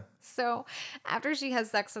 Please, yeah. So after she has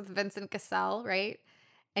sex with Vincent Cassel, right?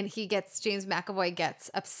 And James McAvoy gets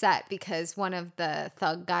upset because one of the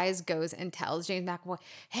thug guys goes and tells James McAvoy,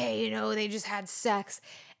 hey, you know, they just had sex.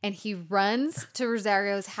 And he runs to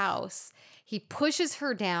Rosario's house. He pushes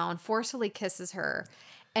her down, forcefully kisses her.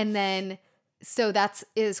 And then, so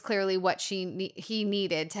is clearly what he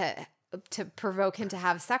needed to provoke him to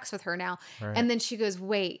have sex with her now. Right. And then she goes,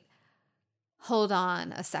 wait, hold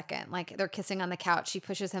on a second. Like they're kissing on the couch. She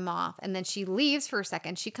pushes him off and then she leaves for a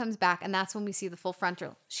second. She comes back and that's when we see the full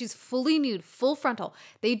frontal. She's fully nude, full frontal.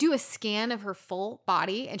 They do a scan of her full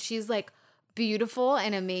body and she's like beautiful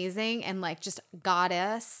and amazing and like just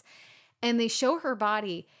goddess. And they show her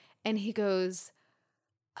body and he goes,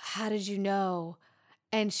 how did you know?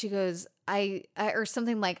 And she goes, I or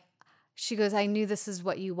something like, she goes, I knew this is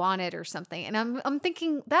what you wanted or something. And I'm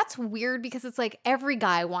thinking that's weird because it's like every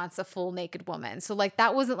guy wants a full naked woman. So like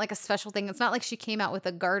that wasn't like a special thing. It's not like she came out with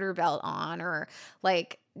a garter belt on or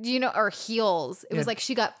like, you know, or heels. It was like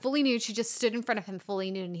she got fully nude. She just stood in front of him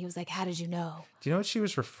fully nude. And he was like, how did you know? Do you know what she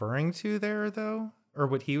was referring to there though? Or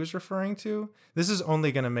what he was referring to? This is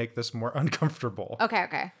only going to make this more uncomfortable.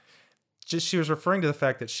 Okay. Just she was referring to the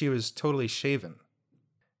fact that she was totally shaven.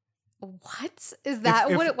 What? Is that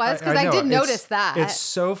what it was? Because I did notice that. It's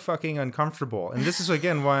so fucking uncomfortable. And this is,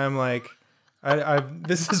 again, why I'm like,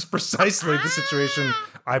 this is precisely the situation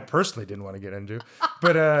I personally didn't want to get into.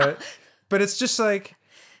 But it's just like,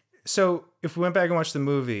 so if we went back and watched the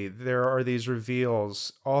movie, there are these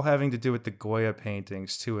reveals all having to do with the Goya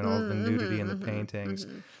paintings too and all the nudity in the paintings.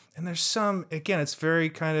 And there's some, again, it's very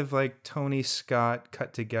kind of like Tony Scott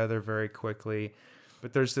cut together very quickly.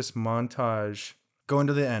 But there's this montage. Going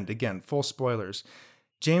to the end, again, full spoilers.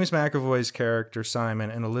 James McAvoy's character, Simon,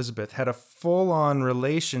 and Elizabeth had a full-on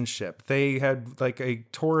relationship. They had like a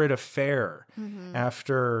torrid affair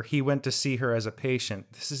after he went to see her as a patient.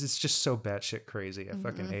 It's just so batshit crazy. I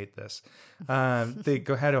fucking hate this. They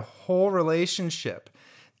had a whole relationship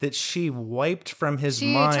that she wiped from his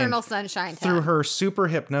mind eternal sunshine through her super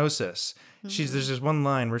hypnosis. There's this one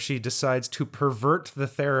line where she decides to pervert the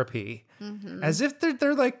therapy as if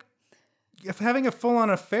they're like, if having a full-on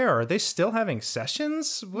affair. Are they still having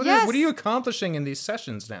sessions? What are you accomplishing in these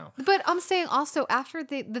sessions now? But I'm saying also after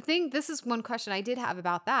the thing, this is one question I did have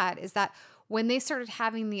about that, is that when they started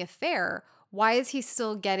having the affair, why is he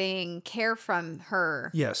still getting care from her?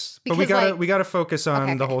 Yes, because but we gotta focus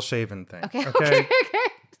on the whole shaven thing. Okay.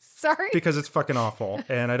 Sorry. Because it's fucking awful,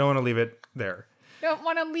 and I don't want to leave it there. Don't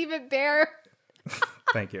want to leave it bare.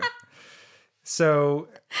 Thank you. So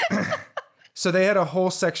they had a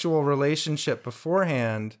whole sexual relationship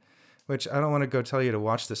beforehand, which I don't want to go tell you to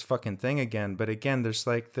watch this fucking thing again. But again, there's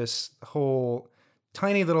like this whole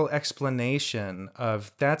tiny little explanation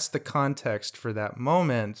of that's the context for that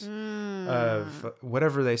moment of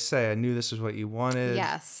whatever they say. I knew this is what you wanted.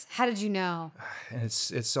 Yes. How did you know? And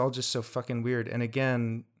it's all just so fucking weird. And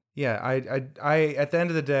again, yeah, I at the end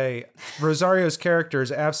of the day, Rosario's character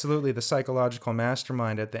is absolutely the psychological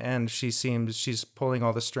mastermind. At the end, she's pulling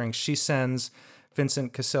all the strings. She sends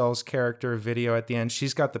Vincent Cassel's character a video at the end.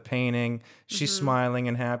 She's got the painting. She's smiling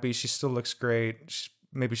and happy. She still looks great.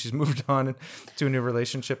 Maybe she's moved on to a new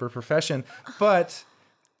relationship or profession. But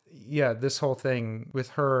yeah, this whole thing with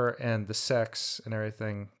her and the sex and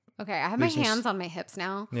everything. Okay, I have my hands on my hips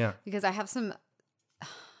now. Yeah. Because I have some...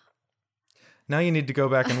 Now you need to go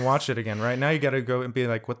back and watch it again, right? Now you got to go and be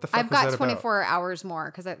like, what the fuck I've got was that 24 about? hours more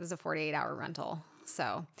because it was a 48-hour rental.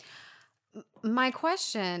 So My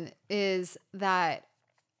question is that,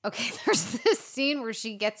 okay, there's this scene where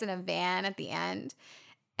she gets in a van at the end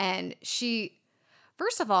and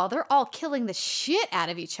first of all, they're all killing the shit out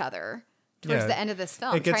of each other towards the end of this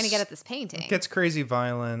film, trying to get at this painting. It gets crazy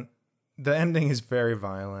violent. The ending is very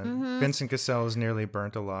violent. Mm-hmm. Vincent Cassel is nearly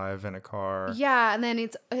burnt alive in a car. Yeah, and then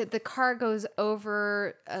the car goes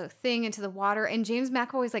over a thing into the water, and James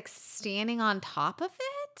McAvoy's like standing on top of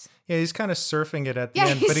it. Yeah, he's kind of surfing it at the Yeah,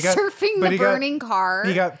 end. he's surfing the burning car.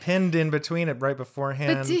 He got pinned in between it right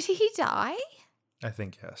beforehand. But did he die? I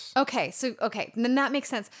think yes. Okay, then that makes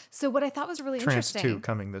sense. So what I thought was really Trance interesting. 2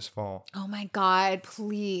 coming this fall. Oh my God,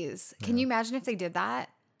 please. Can you imagine if they did that?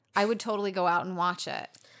 I would totally go out and watch it.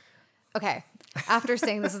 Okay, after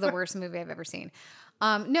saying this is the worst movie I've ever seen.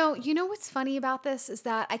 No, you know what's funny about this is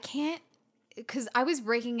that I can't, because I was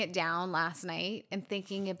breaking it down last night and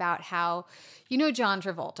thinking about how, you know John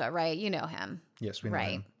Travolta, right? You know him. Yes, we know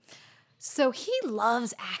him. So he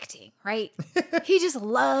loves acting, right? He just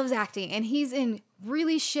loves acting. And he's in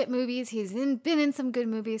really shit movies. He's been in some good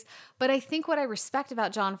movies. But I think what I respect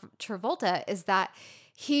about John Travolta is that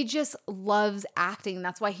he just loves acting.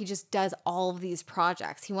 That's why he just does all of these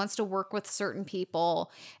projects. He wants to work with certain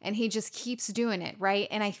people and he just keeps doing it, right?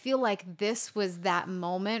 And I feel like this was that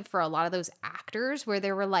moment for a lot of those actors where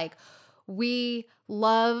they were like, we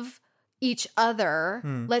love each other.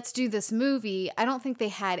 Let's do this movie. I don't think they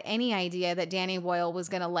had any idea that Danny Boyle was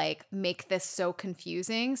going to like make this so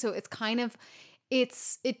confusing. So it's kind of,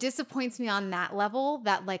 it disappoints me on that level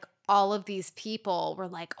that like all of these people were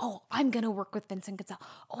like, oh, I'm going to work with Vincent Cassel.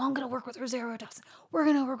 Oh, I'm going to work with Rosario Dawson. We're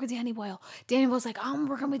going to work with Danny Boyle. Danny Boyle's like, I'm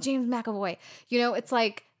working with James McAvoy. You know, it's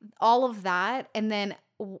like all of that. And then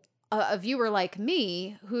a viewer like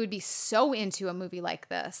me who would be so into a movie like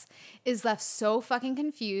this is left so fucking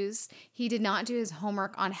confused. He did not do his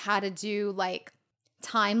homework on how to do like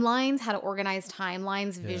timelines, how to organize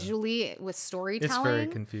timelines visually with storytelling. It's very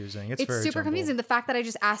confusing. It's very super jumbled. confusing. The fact that I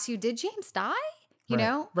just asked you, did James die? You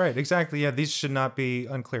know? Right, exactly. Yeah, these should not be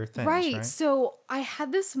unclear things. Right. So I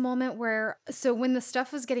had this moment where, so when the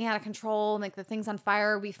stuff was getting out of control and like the thing's on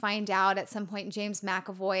fire, we find out at some point James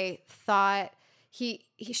McAvoy thought she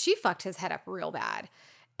fucked his head up real bad.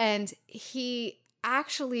 And he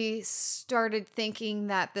actually started thinking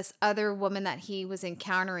that this other woman that he was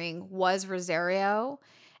encountering was Rosario,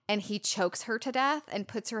 and he chokes her to death and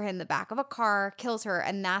puts her in the back of a car, kills her,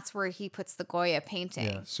 and that's where he puts the Goya painting.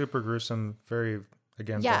 Yeah, super gruesome, very,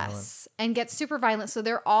 again, yes, and gets super violent. So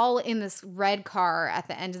they're all in this red car at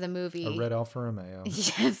the end of the movie. A red Alfa Romeo.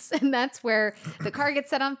 Yes, and that's where the car gets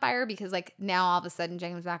set on fire because like now all of a sudden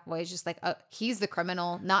James McAvoy is just like, oh, he's the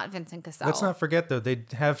criminal, not Vincent Cassel. Let's not forget though, they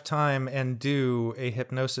have time and do a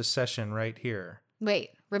hypnosis session right here. Wait,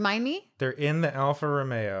 remind me? They're in the Alfa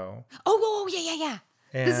Romeo. Oh, yeah.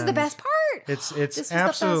 This is the best part. It's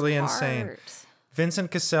absolutely insane.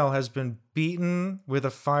 Vincent Cassel has been beaten with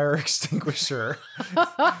a fire extinguisher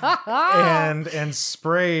and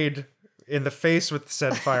sprayed in the face with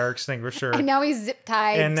said fire extinguisher. And now he's zip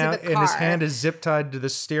tied to the car. And his hand is zip tied to the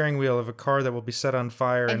steering wheel of a car that will be set on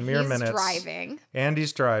fire in mere minutes. And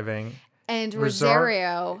he's driving. And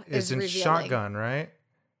Rosario is in revealing. shotgun, right?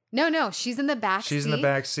 No, she's in the back seat. She's in the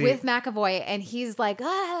back seat with McAvoy, and he's like,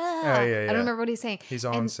 I don't remember what he's saying. He's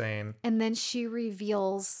all insane. And then she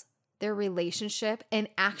reveals their relationship, and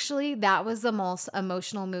actually, that was the most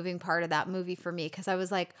emotional, moving part of that movie for me because I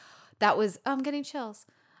was like, I'm getting chills.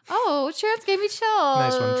 Oh, Trance gave me chills.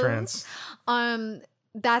 Nice one, Trance.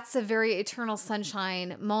 That's a very Eternal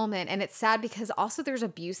Sunshine moment. And it's sad because also there's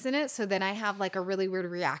abuse in it. So then I have like a really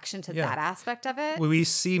weird reaction to that aspect of it. We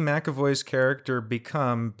see McAvoy's character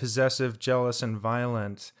become possessive, jealous, and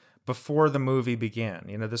violent before the movie began.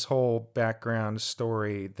 You know, this whole background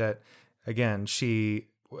story that, again, she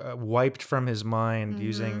wiped from his mind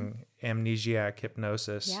using amnesiac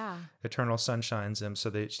hypnosis. Yeah. Eternal Sunshines him so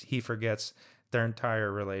that he forgets their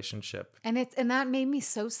entire relationship. And that made me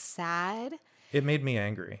so sad. It made me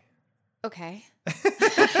angry. Okay.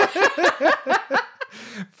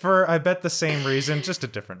 For, I bet, the same reason, just a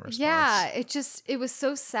different response. Yeah, it was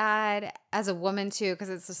so sad as a woman too, because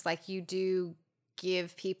it's just like you do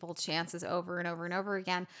give people chances over and over and over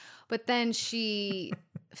again. But then she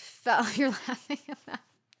fell, you're laughing at that.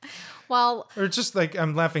 Well, or just like,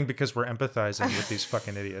 I'm laughing because we're empathizing with these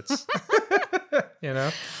fucking idiots. You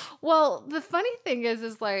know? Well, the funny thing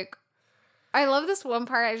is like, I love this one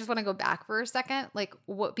part. I just want to go back for a second. Like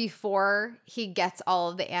before he gets all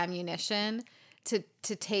of the ammunition to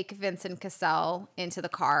take Vincent Cassel into the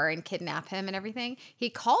car and kidnap him and everything, he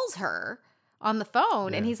calls her on the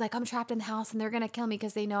phone. Yeah. And he's like, I'm trapped in the house and they're going to kill me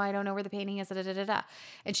because they know I don't know where the painting is. Da, da, da, da.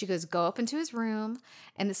 And she goes, go up into his room.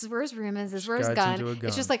 And this is where his room is. This is where his guides him gun. to a gun.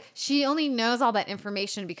 It's just like, she only knows all that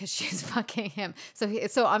information because she's fucking him. So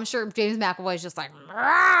I'm sure James McAvoy is just like,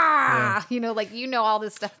 you know, like, you know, all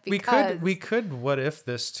this stuff. Because we could what if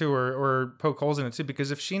this too, or poke holes in it too,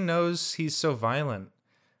 because if she knows he's so violent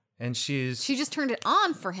and she just turned it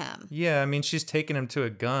on for him. Yeah, I mean, she's taking him to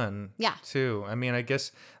a gun. Yeah. Too. I mean, I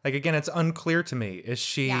guess, like, again, it's unclear to me. Is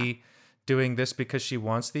she doing this because she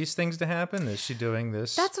wants these things to happen? Is she doing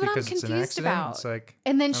this That's what because I'm it's an confused accident? about. It's like,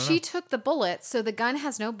 and then I don't she know. took the bullets, so the gun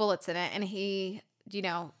has no bullets in it, and he, you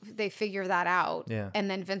know, they figure that out. Yeah.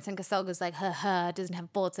 And then Vincent Cassel goes like, it doesn't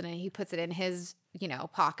have bullets in it. He puts it in his, you know,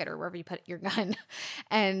 pocket or wherever you put your gun.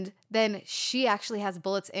 And then she actually has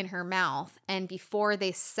bullets in her mouth. And before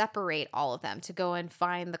they separate all of them to go and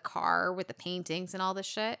find the car with the paintings and all this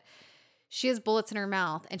shit, she has bullets in her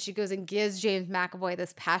mouth, and she goes and gives James McAvoy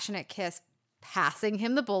this passionate kiss, passing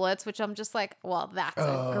him the bullets, which I'm just like, well, that's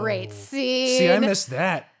a great scene. See, I missed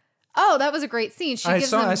that. Oh, that was a great scene. I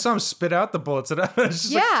saw him spit out the bullets. And I was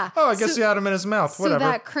just like, I guess he had them in his mouth. So Whatever.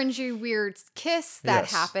 that cringy, weird kiss that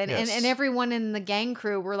Yes, happened, yes. and everyone in the gang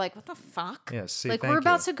crew were like, "What the fuck?" Yes, see, like thank we're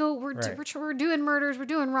about you. to go. We're Right. we're doing murders. We're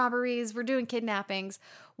doing robberies. We're doing kidnappings.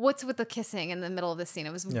 What's with the kissing in the middle of the scene?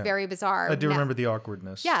 It was very bizarre. I do Now- remember the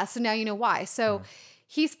awkwardness. Yeah, so now you know why. So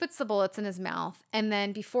he spits the bullets in his mouth, and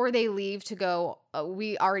then before they leave to go,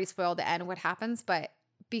 we already spoiled the end, what happens, but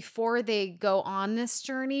before they go on this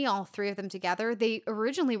journey, all three of them together, they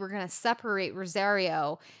originally were going to separate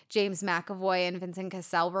Rosario, James McAvoy, and Vincent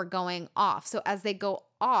Cassel were going off. So as they go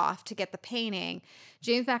off to get the painting,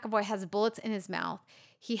 James McAvoy has bullets in his mouth.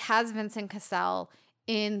 He has Vincent Cassel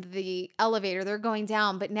in the elevator. They're going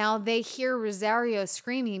down, but now they hear Rosario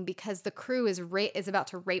screaming because the crew is about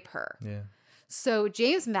to rape her. Yeah. So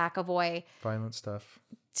James McAvoy Violent stuff.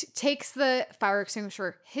 takes the fire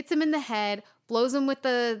extinguisher, hits him in the head, blows him with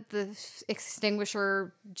the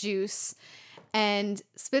extinguisher juice, and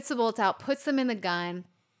spits the bullets out, puts them in the gun,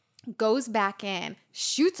 goes back in,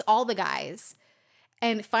 shoots all the guys,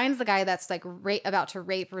 and finds the guy that's like about to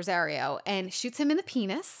rape Rosario and shoots him in the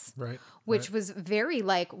penis. Right. Which was very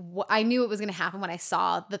like, I knew it was going to happen when I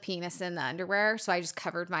saw the penis in the underwear. So I just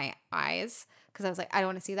covered my eyes because I was like, I don't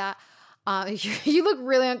want to see that. You look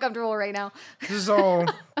really uncomfortable right now. This is all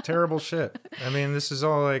terrible shit. I mean, this is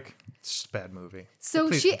all like, it's just a bad movie. So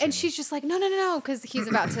Please she's continue. just like, no, because he's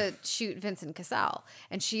about to shoot Vincent Cassel.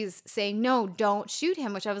 And she's saying, no, don't shoot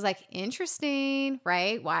him, which I was like, interesting,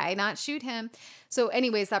 right? Why not shoot him? So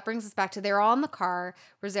anyways, that brings us back to they're all in the car.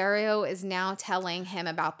 Rosario is now telling him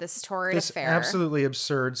about this torrid This affair. absolutely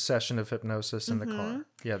absurd session of hypnosis in the car.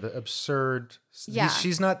 Yeah, the absurd. Yeah.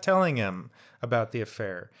 She's not telling him about the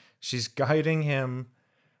affair. She's guiding him.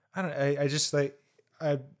 I just like.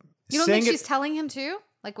 You don't think she's telling him too?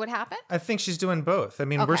 Like what happened? I think she's doing both. I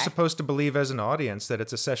mean, we're Okay. supposed to believe as an audience that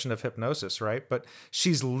it's a session of hypnosis, right? But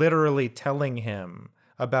she's literally telling him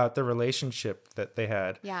about the relationship that they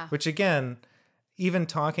had. Yeah. Which again, even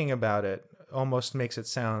talking about it almost makes it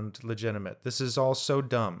sound legitimate. This is all so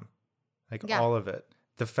dumb. Like Yeah. all of it.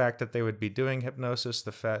 The fact that they would be doing hypnosis,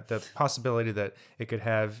 the possibility that it could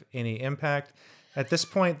have any impact. At this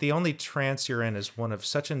point, the only trance you're in is one of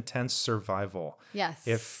such intense survival. Yes.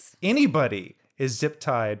 If anybody is zip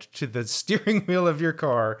tied to the steering wheel of your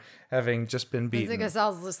car, having just been beaten, Vincent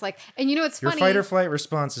Cassel's just like, and you know what's your funny? fight or flight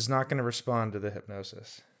response is not going to respond to the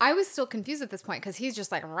hypnosis. I was still confused at this point because he's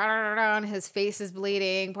just like, and his face is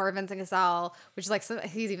bleeding. Poor Vincent Cassel, which is like,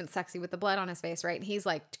 he's even sexy with the blood on his face, right? And he's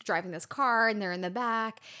like driving this car and they're in the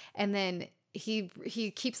back. And then he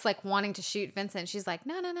keeps like wanting to shoot Vincent. She's like,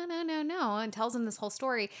 no, and tells him this whole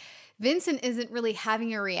story. Vincent isn't really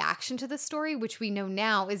having a reaction to the story, which we know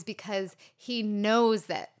now is because he knows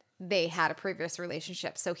that they had a previous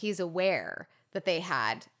relationship. So he's aware that they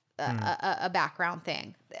had a background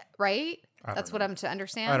thing, right? That's what I'm to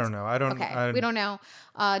understand. I don't know. Okay, we don't know.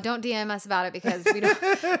 Don't DM us about it because we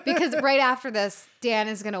don't. Because right after this, Dan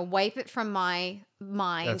is gonna wipe it from my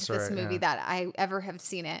mind. That's this right, movie yeah. that I ever have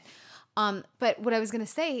seen it. But what I was gonna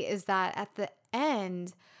say is that at the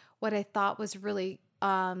end, what I thought was really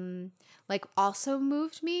like also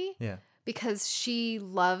moved me. Yeah. Because she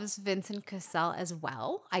loves Vincent Cassel as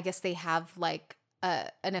well. I guess they have like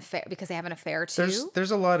an affair because they have an affair too.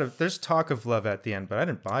 There's talk of love at the end, but I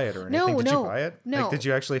didn't buy it or anything. Did you buy it? No. Like, did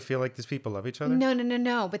you actually feel like these people love each other?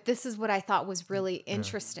 No. But this is what I thought was really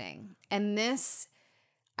interesting. And this,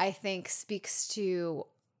 I think, speaks to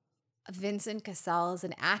Vincent Cassel as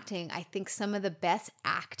an acting. I think some of the best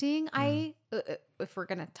acting if we're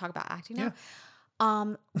going to talk about acting now,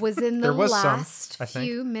 Was in the There was some, last I think.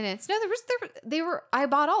 few minutes. No, they were. I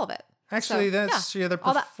bought all of it. Actually, So, the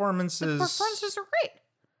all that- performances. The performances were great.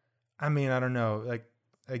 I mean, I don't know. Like,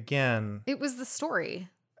 again, It was the story.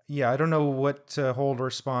 yeah, I don't know what to hold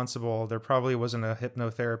responsible. There probably wasn't a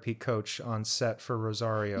hypnotherapy coach on set for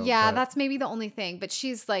Rosario. Yeah, but that's maybe the only thing. But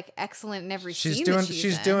she's like excellent in every scene.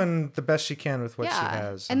 she's in. doing the best she can with what she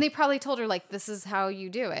has. And they probably told her like, this is how you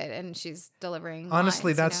do it, and she's delivering.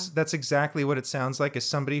 Honestly, lines, that's exactly what it sounds like. Is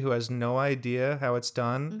somebody who has no idea how it's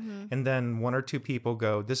done, and then one or two people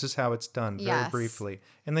go, "This is how it's done," very Yes. briefly,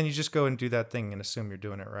 and then you just go and do that thing and assume you're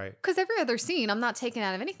doing it right. Because every other scene, I'm not taking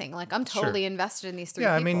out of anything. Like I'm totally invested in these three.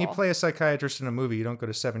 Yeah, I people. mean, you play a psychiatrist in a movie. You don't go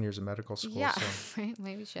to 7 years of medical school. Yeah, So. right.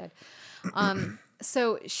 Maybe you should.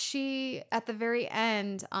 So she, at the very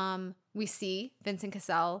end, we see Vincent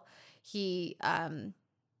Cassel. He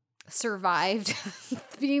survived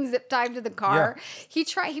being zip tied to the car.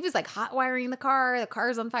 Yeah. He was like hot wiring the car. The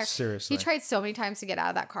car's on fire. Seriously. He tried so many times to get out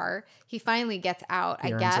of that car. He finally gets out, He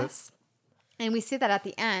I earns guess. And we see that at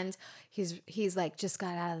the end, he's like just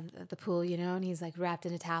got out of the pool, and he's like wrapped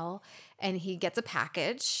in a towel, and he gets a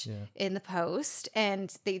package in the post,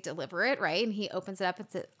 and they deliver it, right? And he opens it up.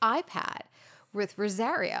 It's an iPad with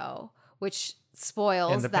Rosario, which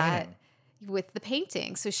spoils that painting. with the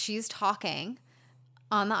painting. So she's talking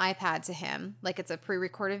on the iPad to him, like it's a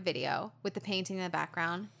pre-recorded video with the painting in the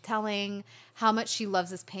background, telling how much she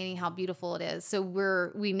loves this painting, how beautiful it is. So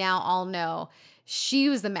we now all know she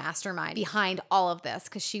was the mastermind behind all of this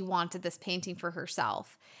because she wanted this painting for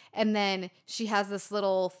herself. And then she has this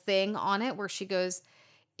little thing on it where she goes,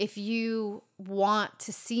 if you want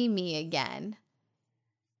to see me again,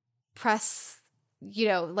 press,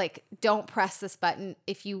 don't press this button.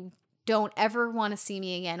 If you don't ever want to see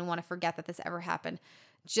me again and want to forget that this ever happened,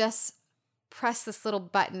 just press this little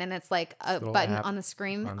button, and it's like a button on the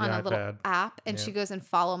screen on a little app, and she goes and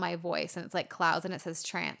follow my voice, and it's like clouds, and it says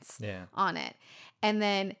trance on it. And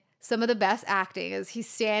then some of the best acting is he's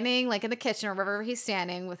standing like in the kitchen or wherever he's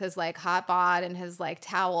standing with his like hot bod and his like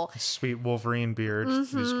towel. Sweet Wolverine beard.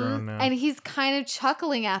 He's grown now. And he's kind of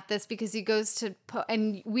chuckling at this because he goes to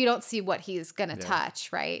and we don't see what he's going to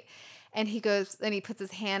touch, right? And he goes and he puts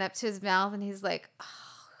his hand up to his mouth and he's like,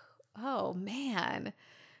 oh man,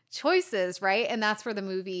 choices, right? And that's where the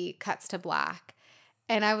movie cuts to black.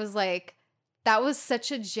 And I was like, that was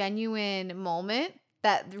such a genuine moment,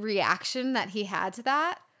 that reaction that he had to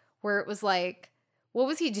that, where it was like, what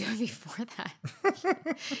was he doing before that?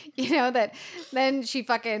 That then she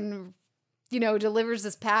fucking, delivers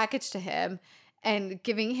this package to him and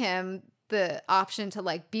giving him the option to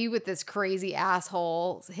like be with this crazy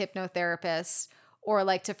asshole hypnotherapist or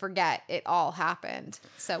like to forget it all happened.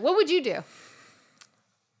 So what would you do?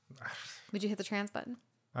 Would you hit the trans button?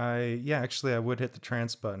 Actually I would hit the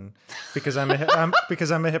trance button because I'm a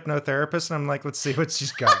hypnotherapist and I'm like, let's see what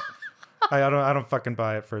she's got. I don't fucking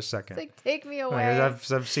buy it for a second. It's like, take me away.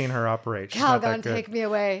 I've seen her operate. She's not that Calgon, good. take me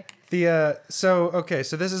away. So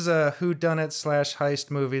this is a whodunit /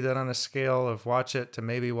 heist movie that on a scale of watch it to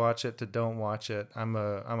maybe watch it to don't watch it, I'm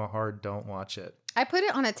a hard don't watch it. I put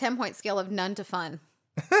it on a 10-point scale of none to fun.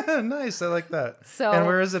 Nice, I like that. So, and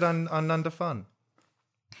where is it on none to fun?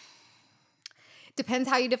 Depends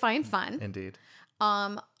how you define fun. Indeed.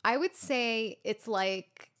 I would say it's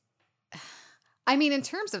like, in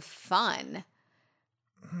terms of fun.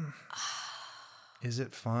 Is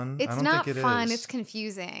it fun? It's I don't not think it fun. is. It's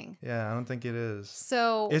confusing. Yeah, I don't think it is.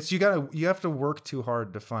 So you have to work too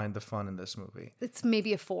hard to find the fun in this movie. It's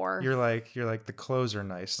maybe a 4. You're like the clothes are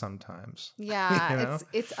nice sometimes. Yeah,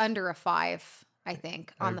 it's under a 5, I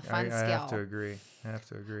think, on the fun scale. I have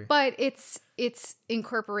to agree. But it's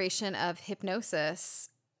incorporation of hypnosis.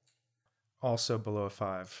 Also below a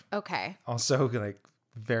 5. Okay. Also like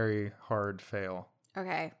very hard fail.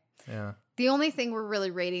 Okay. Yeah. The only thing we're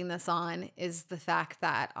really rating this on is the fact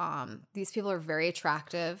that these people are very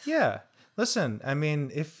attractive. Yeah. Listen,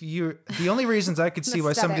 the only reasons I could see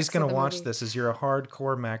why somebody's going to watch this is you're a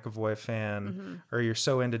hardcore McAvoy fan, or you're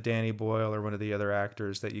so into Danny Boyle or one of the other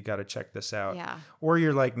actors that you got to check this out. Yeah. Or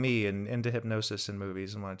you're like me and into hypnosis and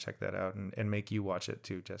movies and want to check that out and make you watch it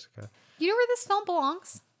too, Jessica. You know where this film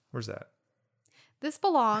belongs? Where's that? This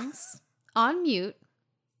belongs on mute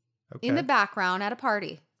in the background at a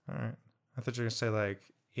party. All right. I thought you were going to say like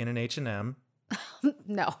in an H&M.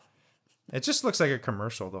 No. It just looks like a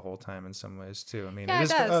commercial the whole time in some ways too. It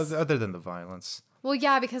does. is other than the violence. Well,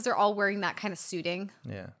 yeah, because they're all wearing that kind of suiting.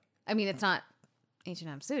 Yeah. It's not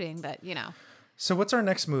H&M suiting, but So what's our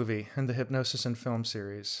next movie in the Hypnosis and Film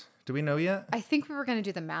series? Do we know yet? I think we were going to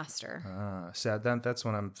do The Master. Sad. That's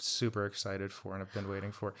what I'm super excited for and I've been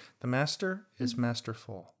waiting for. The Master is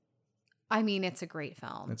masterful. I mean, it's a great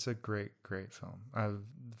film. It's a great, great film. I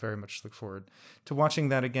very much look forward to watching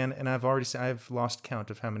that again. And I've lost count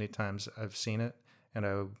of how many times I've seen it, and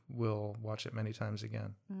I will watch it many times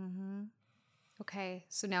again. Mm-hmm. Okay,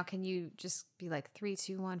 so now can you just be like 3,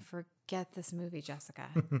 2, 1, forget this movie, Jessica?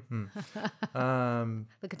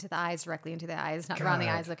 Look into the eyes, directly into the eyes, not around the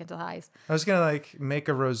eyes, look into the eyes. I was gonna like make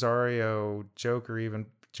a Rosario joke or even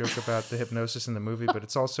joke about the hypnosis in the movie, but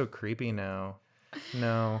it's all so creepy now.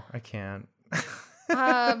 No, I can't.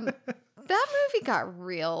 That movie got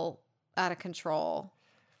real out of control.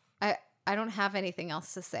 I don't have anything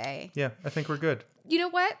else to say. Yeah, I think we're good. You know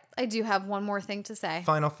what? I do have one more thing to say.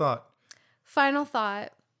 Final thought. Final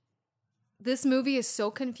thought. This movie is so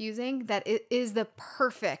confusing that it is the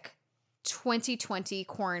perfect 2020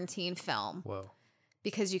 quarantine film. Whoa.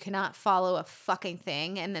 Because you cannot follow a fucking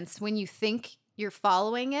thing. And then when you think you're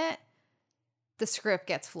following it, the script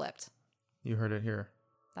gets flipped. You heard it here.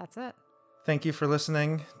 That's it. Thank you for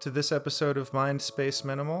listening to this episode of Mind Space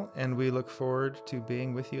Minimal, and we look forward to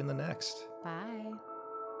being with you in the next. Bye.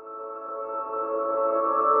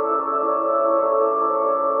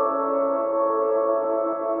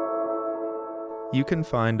 You can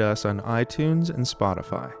find us on iTunes and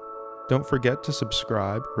Spotify. Don't forget to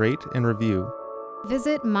subscribe, rate, and review.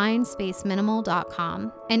 Visit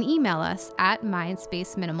mindspaceminimal.com and email us at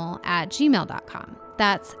mindspaceminimal@gmail.com.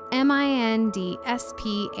 That's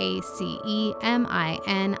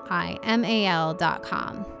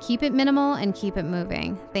MindSpaceMinimal.com. Keep it minimal and keep it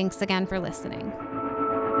moving. Thanks again for listening.